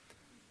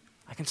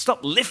 I can stop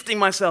lifting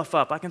myself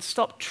up. I can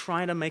stop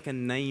trying to make a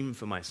name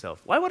for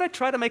myself. Why would I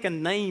try to make a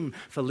name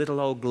for little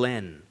old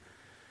Glenn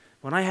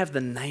when I have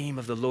the name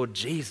of the Lord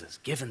Jesus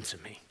given to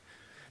me?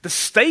 The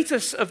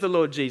status of the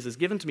Lord Jesus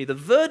given to me, the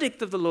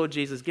verdict of the Lord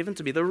Jesus given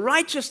to me, the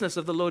righteousness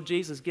of the Lord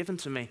Jesus given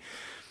to me.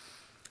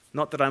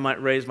 Not that I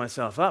might raise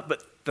myself up,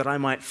 but that I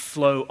might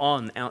flow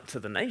on out to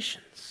the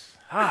nations.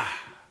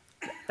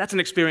 That's an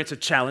experience of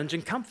challenge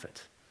and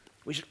comfort.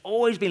 We should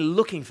always be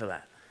looking for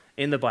that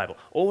in the Bible.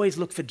 Always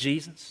look for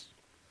Jesus.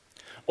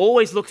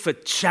 Always look for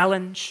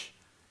challenge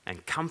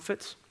and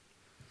comfort.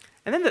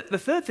 And then the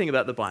third thing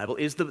about the Bible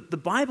is the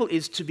Bible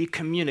is to be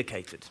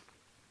communicated.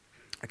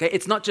 Okay,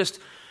 it's not just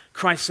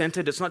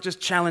Christ-centered, it's not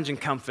just challenge and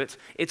comfort,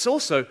 it's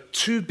also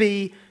to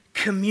be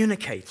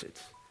communicated.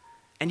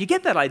 And you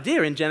get that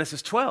idea in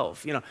Genesis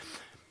 12.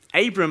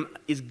 Abram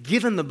is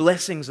given the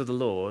blessings of the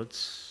Lord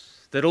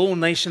that all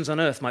nations on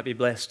earth might be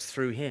blessed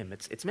through him.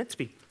 It's meant to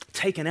be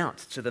taken out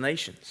to the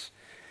nations.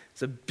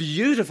 It's a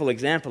beautiful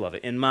example of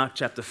it in Mark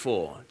chapter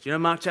 4. Do you know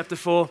Mark chapter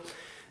 4?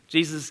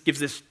 Jesus gives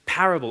this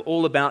parable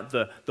all about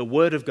the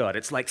word of God.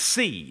 It's like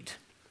seed.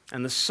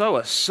 And the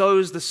sower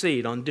sows the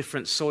seed on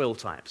different soil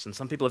types. And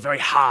some people are very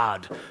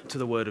hard to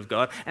the word of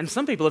God. And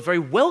some people are very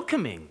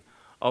welcoming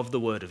of the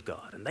word of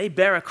God. And they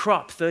bear a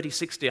crop 30,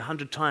 60,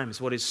 100 times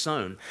what is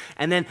sown.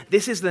 And then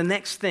this is the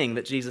next thing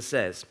that Jesus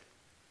says.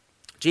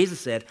 Jesus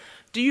said,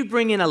 do you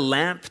bring in a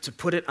lamp to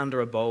put it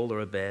under a bowl or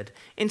a bed?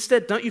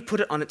 Instead, don't you put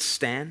it on its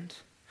stand?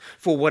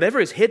 For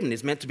whatever is hidden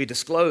is meant to be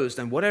disclosed,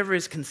 and whatever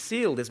is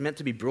concealed is meant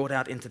to be brought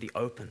out into the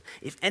open.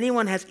 If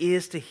anyone has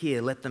ears to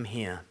hear, let them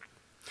hear.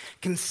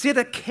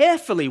 Consider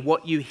carefully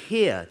what you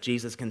hear,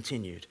 Jesus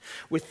continued.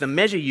 With the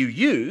measure you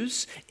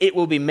use, it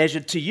will be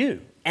measured to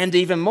you, and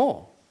even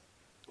more.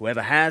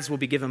 Whoever has will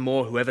be given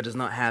more. Whoever does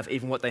not have,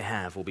 even what they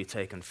have will be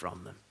taken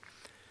from them.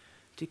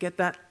 Do you get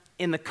that?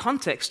 In the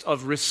context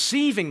of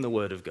receiving the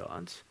word of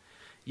God,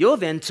 you're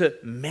then to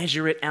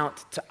measure it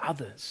out to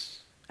others.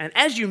 And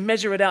as you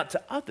measure it out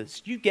to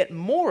others, you get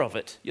more of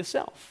it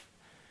yourself.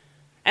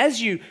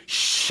 As you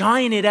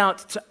shine it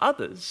out to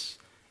others,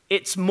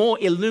 it's more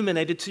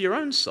illuminated to your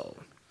own soul.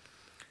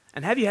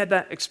 And have you had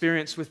that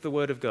experience with the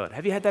Word of God?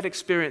 Have you had that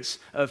experience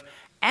of,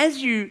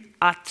 as you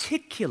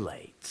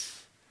articulate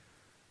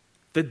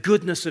the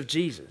goodness of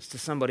Jesus to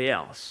somebody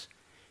else,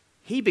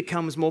 he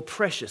becomes more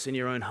precious in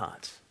your own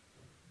heart?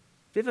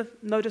 Have you ever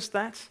noticed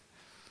that?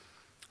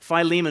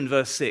 Philemon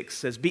verse 6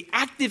 says, be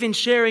active in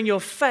sharing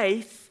your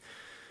faith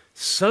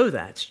so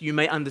that you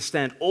may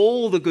understand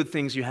all the good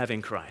things you have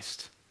in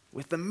Christ.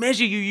 With the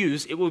measure you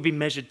use, it will be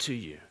measured to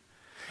you.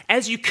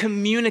 As you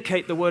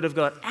communicate the word of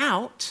God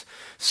out,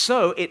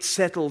 so it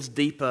settles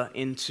deeper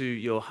into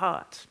your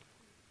heart.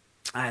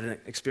 I had an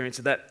experience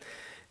of that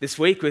this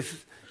week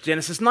with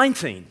Genesis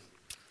 19.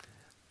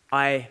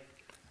 I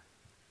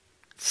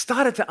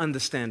started to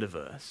understand a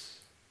verse,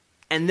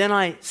 and then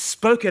I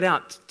spoke it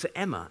out to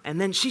Emma,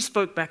 and then she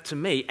spoke back to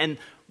me, and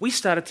we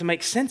started to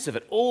make sense of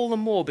it all the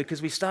more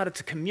because we started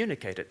to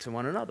communicate it to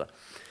one another.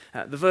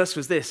 The verse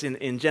was this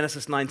in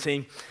Genesis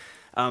 19.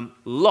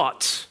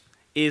 Lot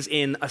is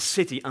in a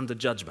city under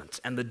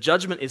judgment, and the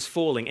judgment is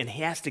falling, and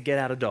he has to get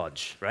out of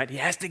Dodge, right? He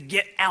has to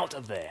get out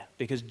of there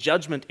because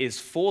judgment is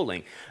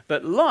falling.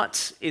 But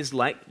Lot is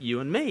like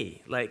you and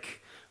me.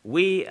 Like,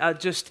 we are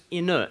just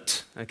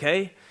inert,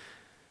 okay?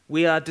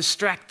 We are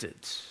distracted.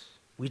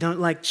 We don't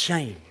like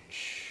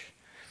change.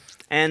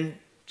 And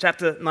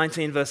chapter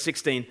 19, verse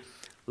 16,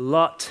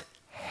 Lot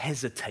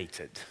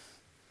hesitated.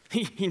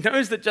 He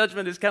knows that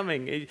judgment is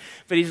coming,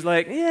 but he's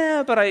like,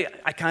 yeah, but I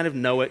kind of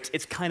know it.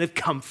 It's kind of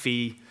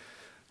comfy,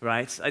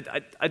 right?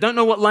 I don't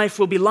know what life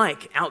will be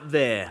like out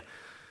there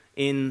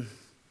in,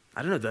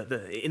 I don't know,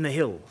 in the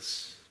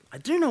hills. I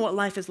do know what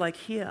life is like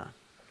here.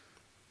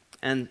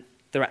 And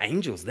there are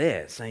angels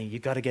there saying, you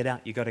got to get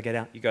out, you got to get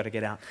out, you got to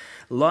get out.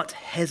 Lot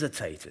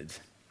hesitated.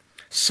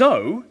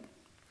 So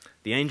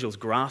the angels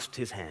grasped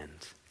his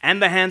hand and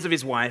the hands of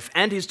his wife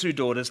and his 2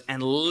 daughters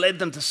and led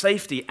them to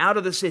safety out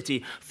of the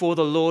city, for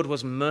the Lord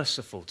was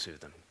merciful to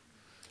them.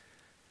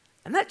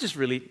 And that just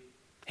really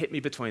hit me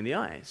between the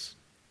eyes.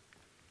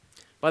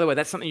 By the way,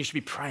 that's something you should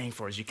be praying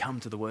for as you come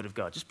to the Word of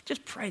God.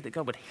 Just pray that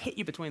God would hit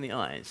you between the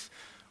eyes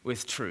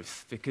with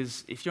truth,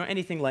 because if you're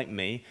anything like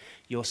me,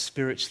 you're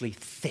spiritually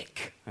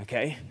thick,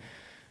 okay?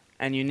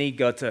 And you need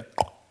God to,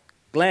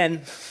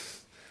 Glenn,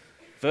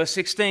 verse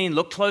 16,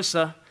 look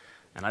closer.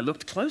 And I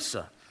looked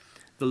closer.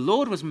 The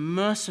Lord was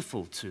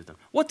merciful to them.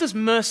 What does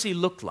mercy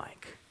look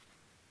like?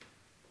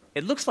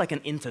 It looks like an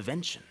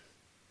intervention.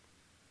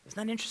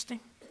 Isn't that interesting?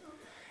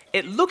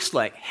 It looks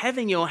like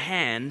having your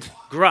hand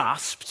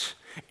grasped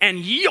and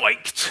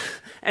yoinked,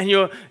 and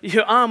your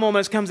arm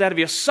almost comes out of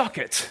your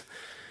socket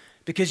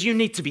because you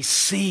need to be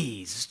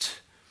seized.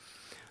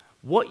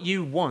 What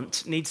you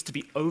want needs to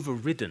be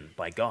overridden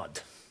by God,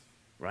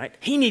 right?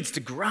 He needs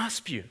to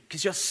grasp you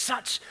because you're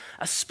such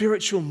a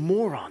spiritual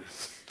moron,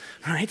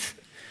 right?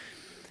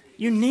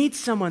 You need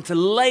someone to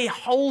lay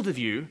hold of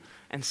you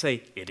and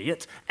say,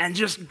 idiot, and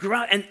just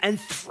and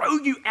throw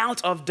you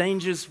out of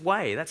danger's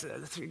way. That's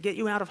get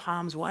you out of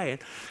harm's way.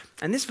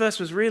 And this verse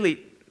was really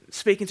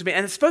speaking to me,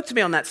 and it spoke to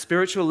me on that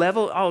spiritual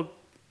level. Oh,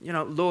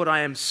 Lord, I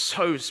am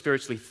so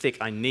spiritually thick,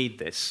 I need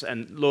this.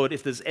 And Lord,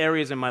 if there's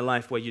areas in my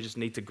life where you just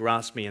need to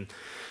grasp me and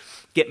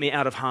get me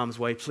out of harm's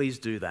way, please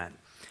do that.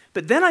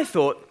 But then I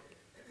thought,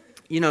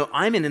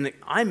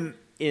 I'm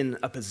in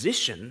a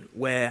position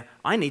where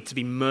I need to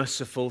be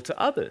merciful to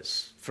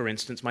others. For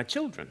instance, my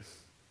children,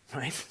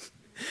 right?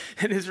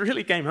 And this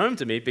really came home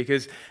to me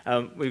because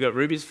we've got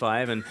Ruby's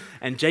 5 and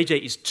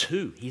JJ is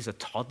 2. He's a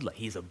toddler.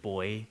 He's a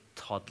boy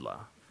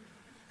toddler.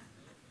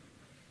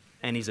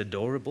 And he's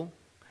adorable.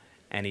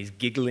 And he's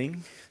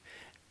giggling.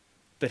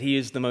 But he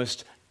is the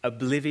most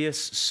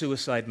oblivious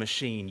suicide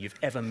machine you've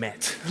ever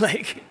met.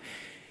 Like,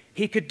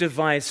 he could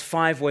devise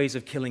 5 ways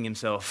of killing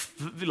himself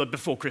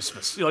before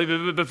Christmas,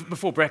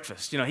 before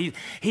breakfast.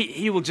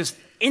 He will just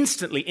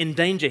instantly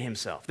endanger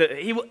himself.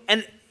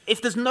 And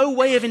if there's no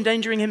way of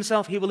endangering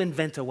himself, he will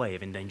invent a way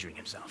of endangering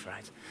himself,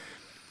 right?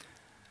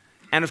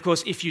 And of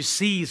course, if you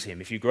seize him,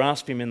 if you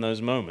grasp him in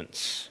those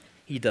moments,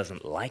 he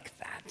doesn't like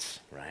that,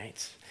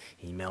 right?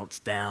 He melts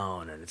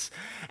down,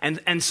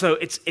 and so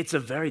it's a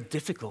very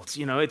difficult.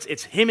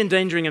 It's him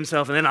endangering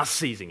himself, and then us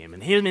seizing him,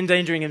 and him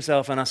endangering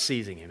himself, and us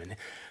seizing him.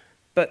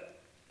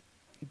 But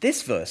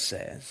this verse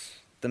says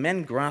The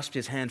men grasped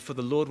his hand, for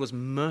the Lord was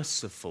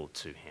merciful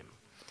to him.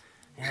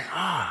 And,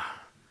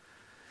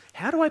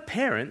 how do I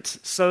parent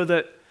so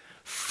that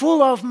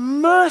full of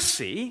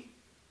mercy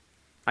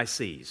I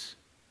seize?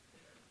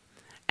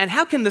 And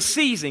how can the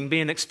seizing be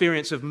an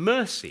experience of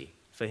mercy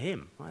for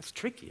him? Well, that's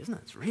tricky, isn't it?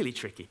 It's really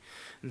tricky.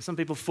 And some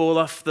people fall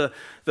off the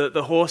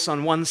horse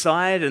on one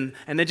side and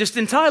they're just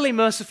entirely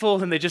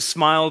merciful and they just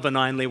smile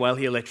benignly while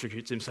he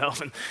electrocutes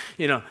himself.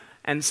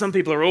 And some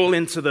people are all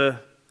into the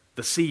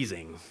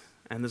seizing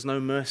and there's no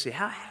mercy.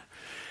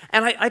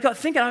 And I got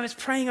thinking, I was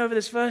praying over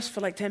this verse for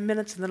like 10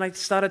 minutes and then I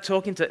started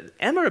talking to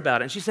Emma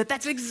about it. And she said,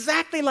 that's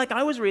exactly like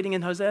I was reading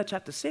in Hosea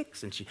chapter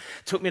 6. And she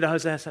took me to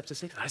Hosea chapter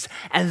 6.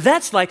 And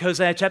that's like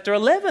Hosea chapter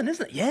 11,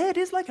 isn't it? Yeah, it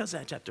is like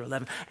Hosea chapter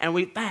 11. And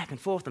we back and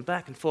forth and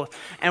back and forth.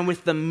 And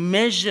with the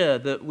measure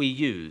that we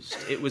used,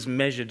 it was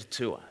measured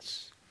to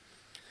us.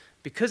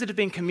 Because it had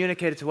been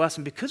communicated to us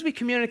and because we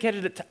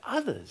communicated it to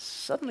others,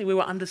 suddenly we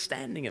were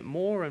understanding it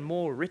more and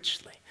more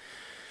richly.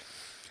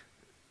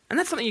 And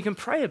that's something you can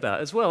pray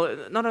about as well.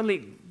 Not only,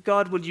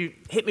 God, will you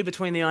hit me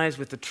between the eyes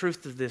with the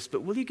truth of this,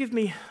 but will you give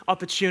me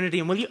opportunity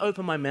and will you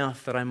open my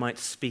mouth that I might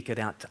speak it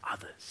out to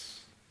others?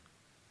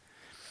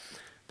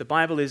 The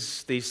Bible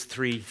is these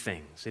three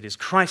things. It is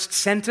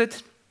Christ-centered,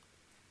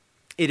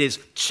 it is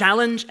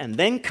challenge and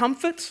then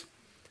comfort,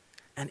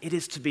 and it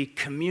is to be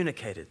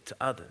communicated to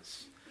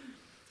others.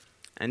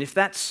 And if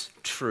that's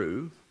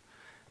true,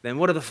 then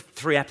what are the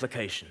three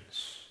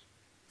applications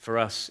for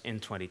us in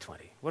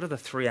 2020? What are the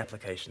three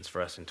applications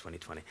for us in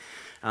 2020?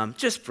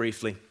 Just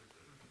briefly,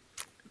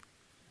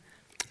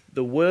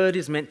 the word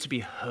is meant to be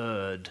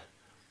heard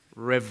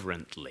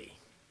reverently.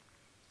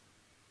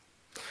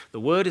 The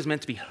word is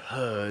meant to be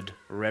heard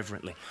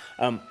reverently.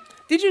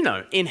 Did you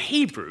know, in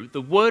Hebrew,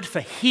 the word for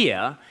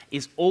hear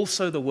is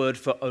also the word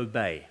for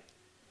obey?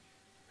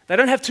 They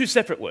don't have two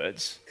separate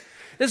words.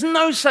 There's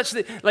no such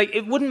thing, like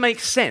it wouldn't make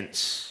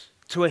sense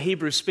to a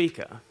Hebrew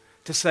speaker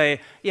to say,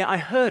 yeah, I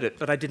heard it,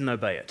 but I didn't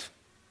obey it.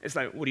 It's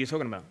like, what are you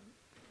talking about?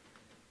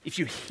 If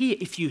you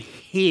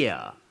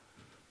hear,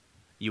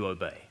 you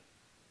obey.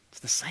 It's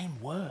the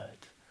same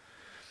word.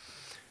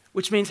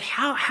 Which means,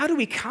 how do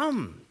we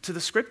come to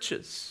the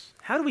scriptures?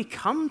 How do we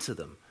come to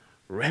them?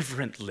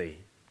 Reverently.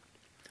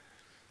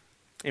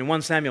 In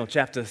 1 Samuel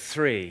chapter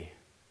 3,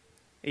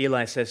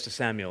 Eli says to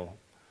Samuel,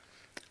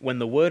 when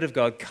the word of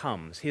God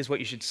comes, here's what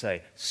you should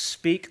say,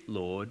 speak,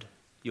 Lord,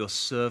 your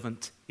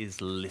servant is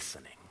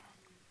listening.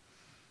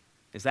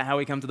 Is that how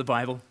we come to the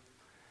Bible?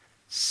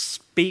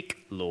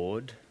 Speak,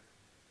 Lord,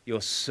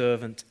 your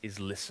servant is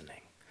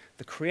listening.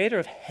 The creator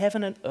of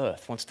heaven and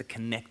earth wants to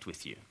connect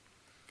with you.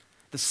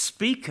 The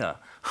speaker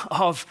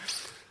of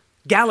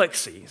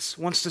galaxies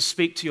wants to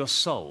speak to your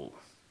soul,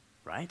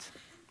 right?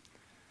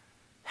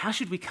 How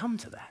should we come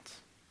to that?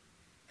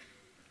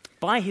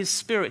 By his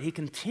Spirit, he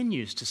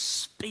continues to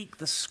speak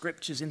the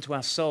scriptures into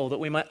our soul that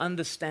we might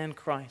understand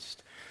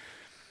Christ.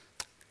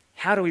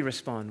 How do we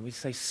respond? We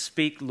say,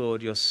 speak,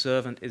 Lord, your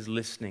servant is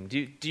listening.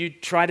 Do you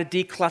try to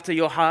declutter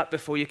your heart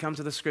before you come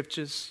to the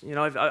scriptures? You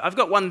know, I've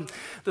got one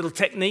little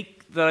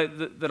technique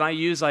that I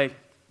use. I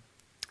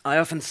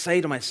often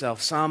say to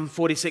myself, Psalm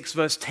 46,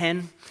 verse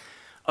 10,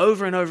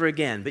 over and over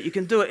again. But you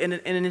can do it in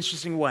an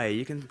interesting way.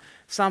 You can,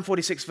 Psalm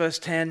 46, verse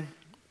 10,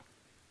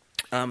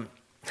 how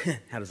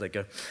does that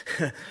go?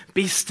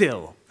 Be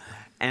still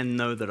and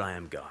know that I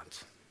am God.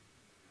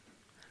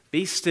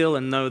 Be still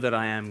and know that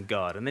I am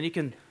God. And then you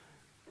can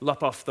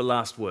lop off the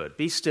last word.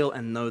 Be still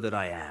and know that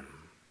I am.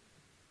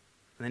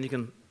 And then you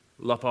can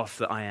lop off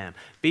the I am.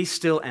 Be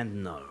still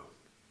and know.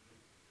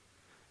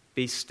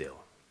 Be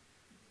still.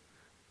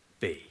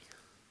 Be.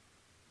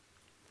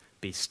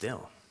 Be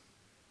still.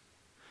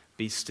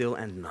 Be still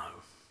and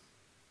know.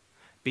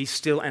 Be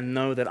still and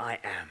know that I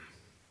am.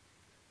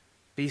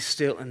 Be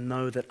still and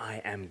know that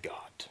I am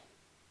God.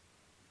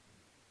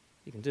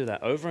 You can do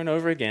that over and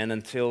over again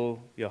until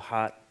your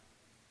heart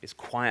is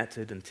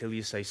quieted, until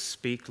you say,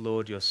 speak,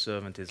 Lord, your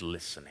servant is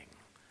listening.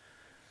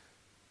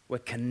 We're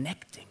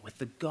connecting with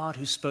the God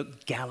who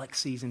spoke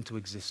galaxies into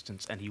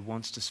existence, and he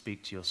wants to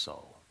speak to your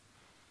soul.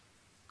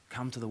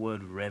 Come to the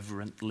word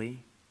reverently.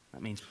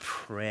 That means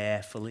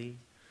prayerfully.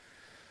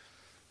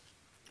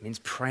 It means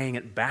praying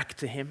it back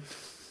to him.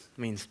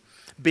 It means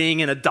being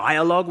in a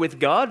dialogue with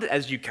God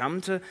as you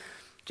come to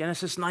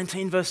Genesis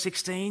 19, verse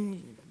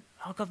 16.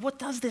 Oh God, what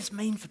does this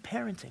mean for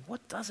parenting?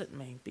 What does it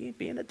mean? Be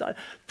in a dialogue.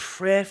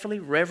 Prayerfully,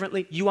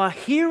 reverently. You are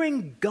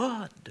hearing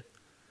God.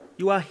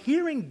 You are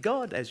hearing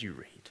God as you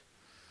read.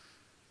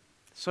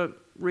 So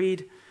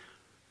read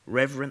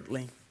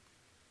reverently.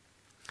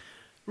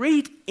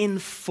 Read in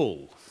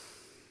full.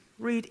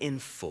 Read in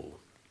full.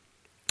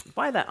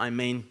 By that I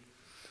mean,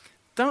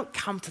 don't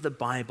come to the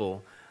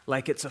Bible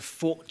like it's a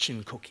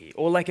fortune cookie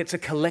or like it's a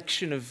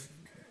collection of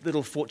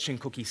little fortune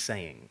cookie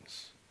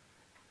sayings.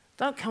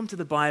 Don't come to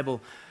the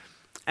Bible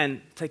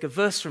and take a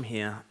verse from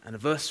here and a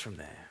verse from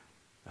there,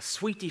 a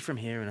sweetie from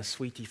here and a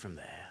sweetie from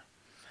there.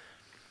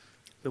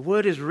 The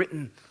word is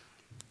written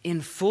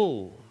in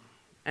full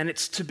And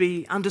it's to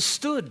be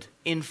understood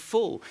in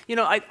full. You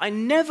know, I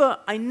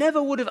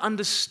never would have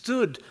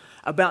understood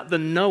about the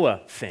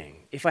Noah thing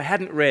if I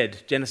hadn't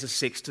read Genesis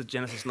 6 to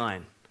Genesis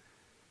 9.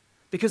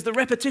 Because the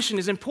repetition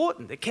is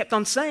important. It kept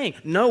on saying,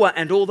 Noah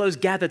and all those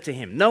gathered to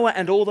him. Noah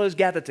and all those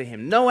gathered to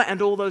him. Noah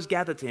and all those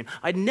gathered to him.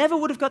 I never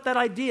would have got that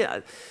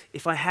idea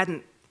if I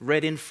hadn't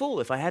read in full,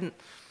 if I hadn't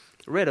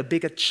read a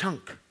bigger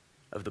chunk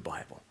of the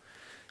Bible.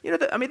 You know,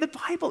 the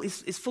Bible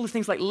is full of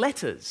things like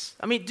letters.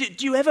 I mean,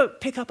 do you ever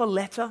pick up a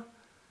letter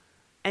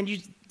and you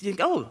think,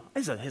 oh,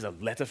 here's a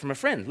letter from a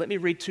friend. Let me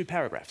read 2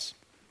 paragraphs.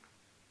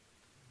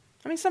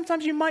 I mean,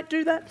 sometimes you might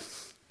do that.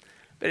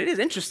 But it is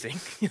interesting.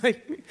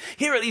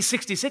 Here are these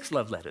 66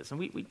 love letters, and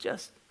we're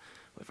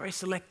very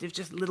selective,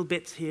 just little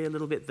bits here, a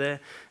little bit there.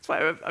 That's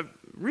why I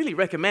really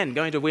recommend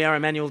going to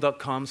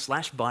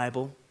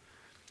weareemmanuel.com/Bible.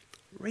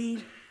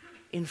 Read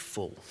in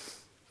full,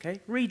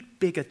 okay? Read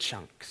bigger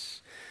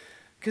chunks.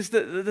 Because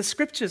the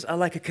scriptures are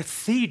like a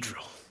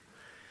cathedral.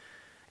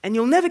 And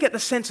you'll never get the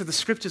sense of the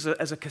scriptures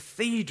as a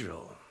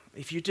cathedral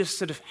if you just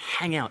sort of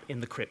hang out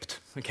in the crypt,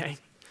 okay?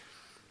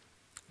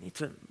 You need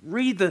to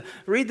read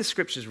the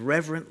scriptures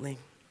reverently,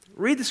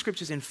 read the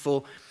scriptures in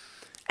full,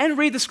 and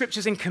read the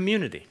scriptures in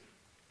community.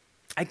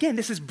 Again,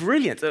 this is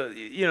brilliant.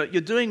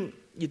 You're doing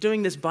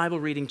this Bible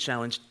reading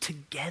challenge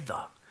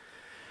together.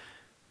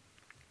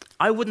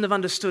 I wouldn't have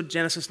understood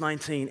Genesis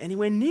 19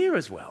 anywhere near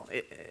as well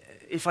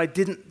if I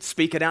didn't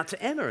speak it out to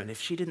Emma and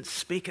if she didn't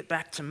speak it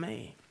back to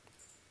me.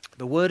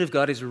 The Word of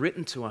God is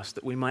written to us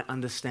that we might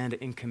understand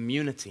it in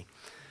community.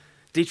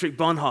 Dietrich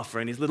Bonhoeffer,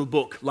 in his little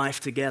book, Life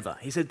Together,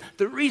 he said,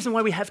 the reason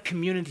why we have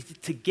community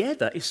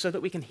together is so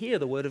that we can hear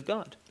the Word of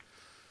God.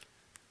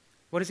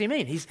 What does he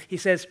mean? He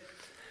says,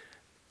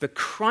 the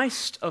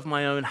Christ of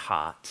my own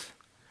heart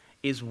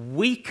is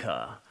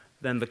weaker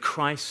than the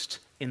Christ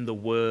in the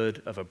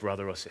word of a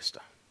brother or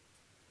sister.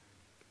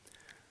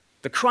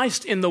 The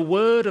Christ in the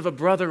word of a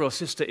brother or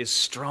sister is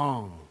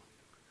strong.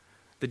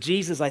 The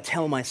Jesus I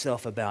tell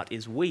myself about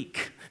is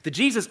weak. The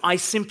Jesus I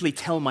simply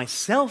tell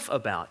myself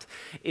about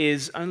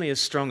is only as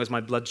strong as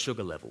my blood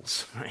sugar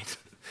levels, right?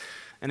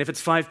 And if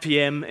it's 5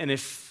 p.m. and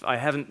if I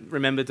haven't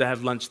remembered to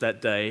have lunch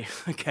that day,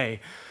 okay,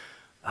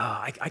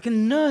 I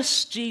can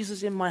nurse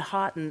Jesus in my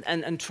heart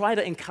and try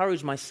to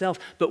encourage myself.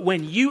 But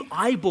when you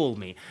eyeball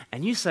me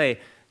and you say,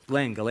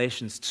 Glenn,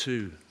 Galatians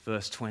 2,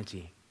 verse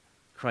 20,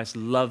 Christ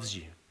loves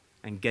you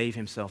and gave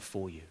himself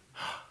for you.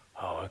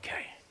 Oh,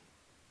 okay.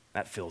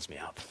 That fills me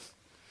up.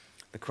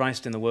 The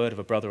Christ in the word of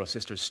a brother or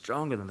sister is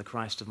stronger than the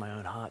Christ of my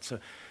own heart. So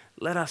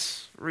let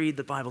us read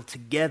the Bible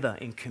together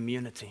in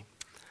community,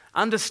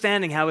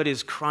 understanding how it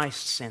is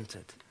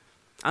Christ-centered,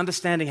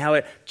 understanding how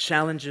it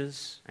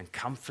challenges and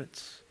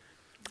comforts,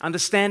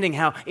 understanding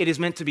how it is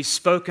meant to be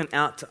spoken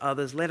out to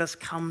others. Let us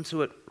come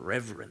to it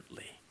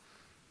reverently,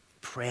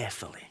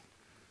 prayerfully,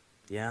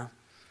 yeah?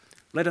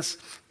 Let us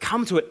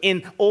come to it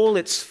in all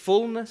its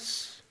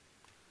fullness,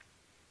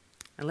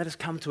 and let us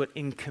come to it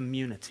in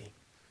community,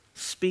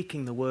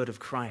 speaking the word of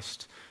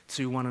Christ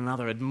to one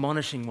another,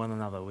 admonishing one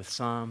another with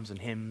psalms and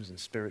hymns and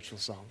spiritual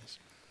songs.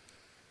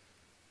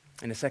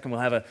 In a second, we'll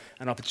have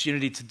an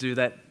opportunity to do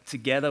that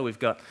together. We've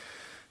got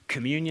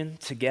communion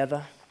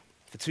together.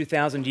 For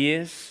 2,000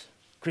 years,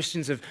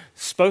 Christians have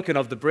spoken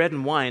of the bread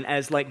and wine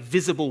as like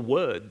visible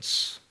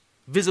words.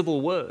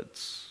 Visible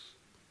words.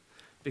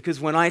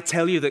 Because when I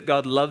tell you that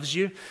God loves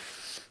you,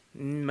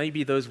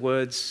 maybe those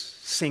words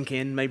sink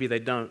in, maybe they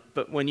don't.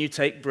 But when you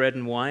take bread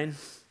and wine,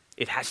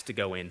 it has to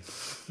go in.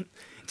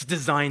 It's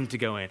designed to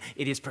go in.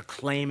 It is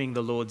proclaiming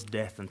the Lord's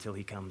death until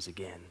he comes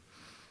again.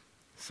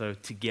 So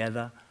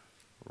together,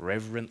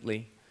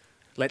 reverently,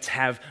 let's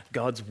have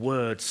God's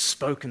word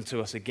spoken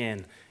to us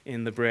again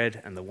in the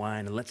bread and the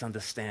wine, and let's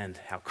understand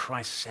how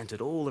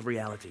Christ-centered all of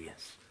reality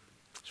is.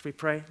 Should we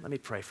pray? Let me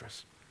pray for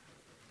us.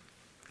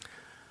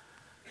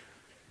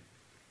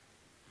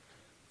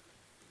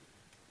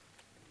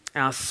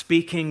 Our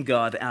speaking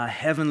God, our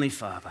Heavenly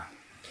Father,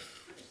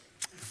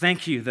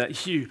 thank you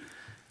that you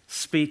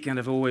speak and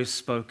have always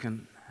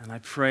spoken, and I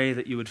pray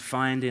that you would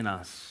find in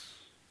us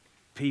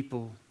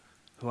people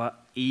who are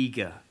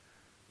eager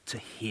to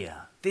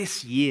hear.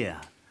 This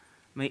year,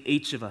 may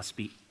each of us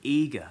be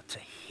eager to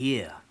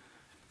hear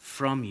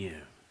from you.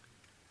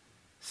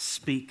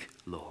 Speak,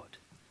 Lord.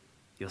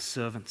 Your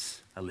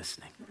servants are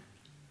listening.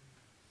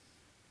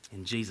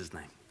 In Jesus'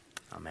 name,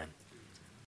 amen.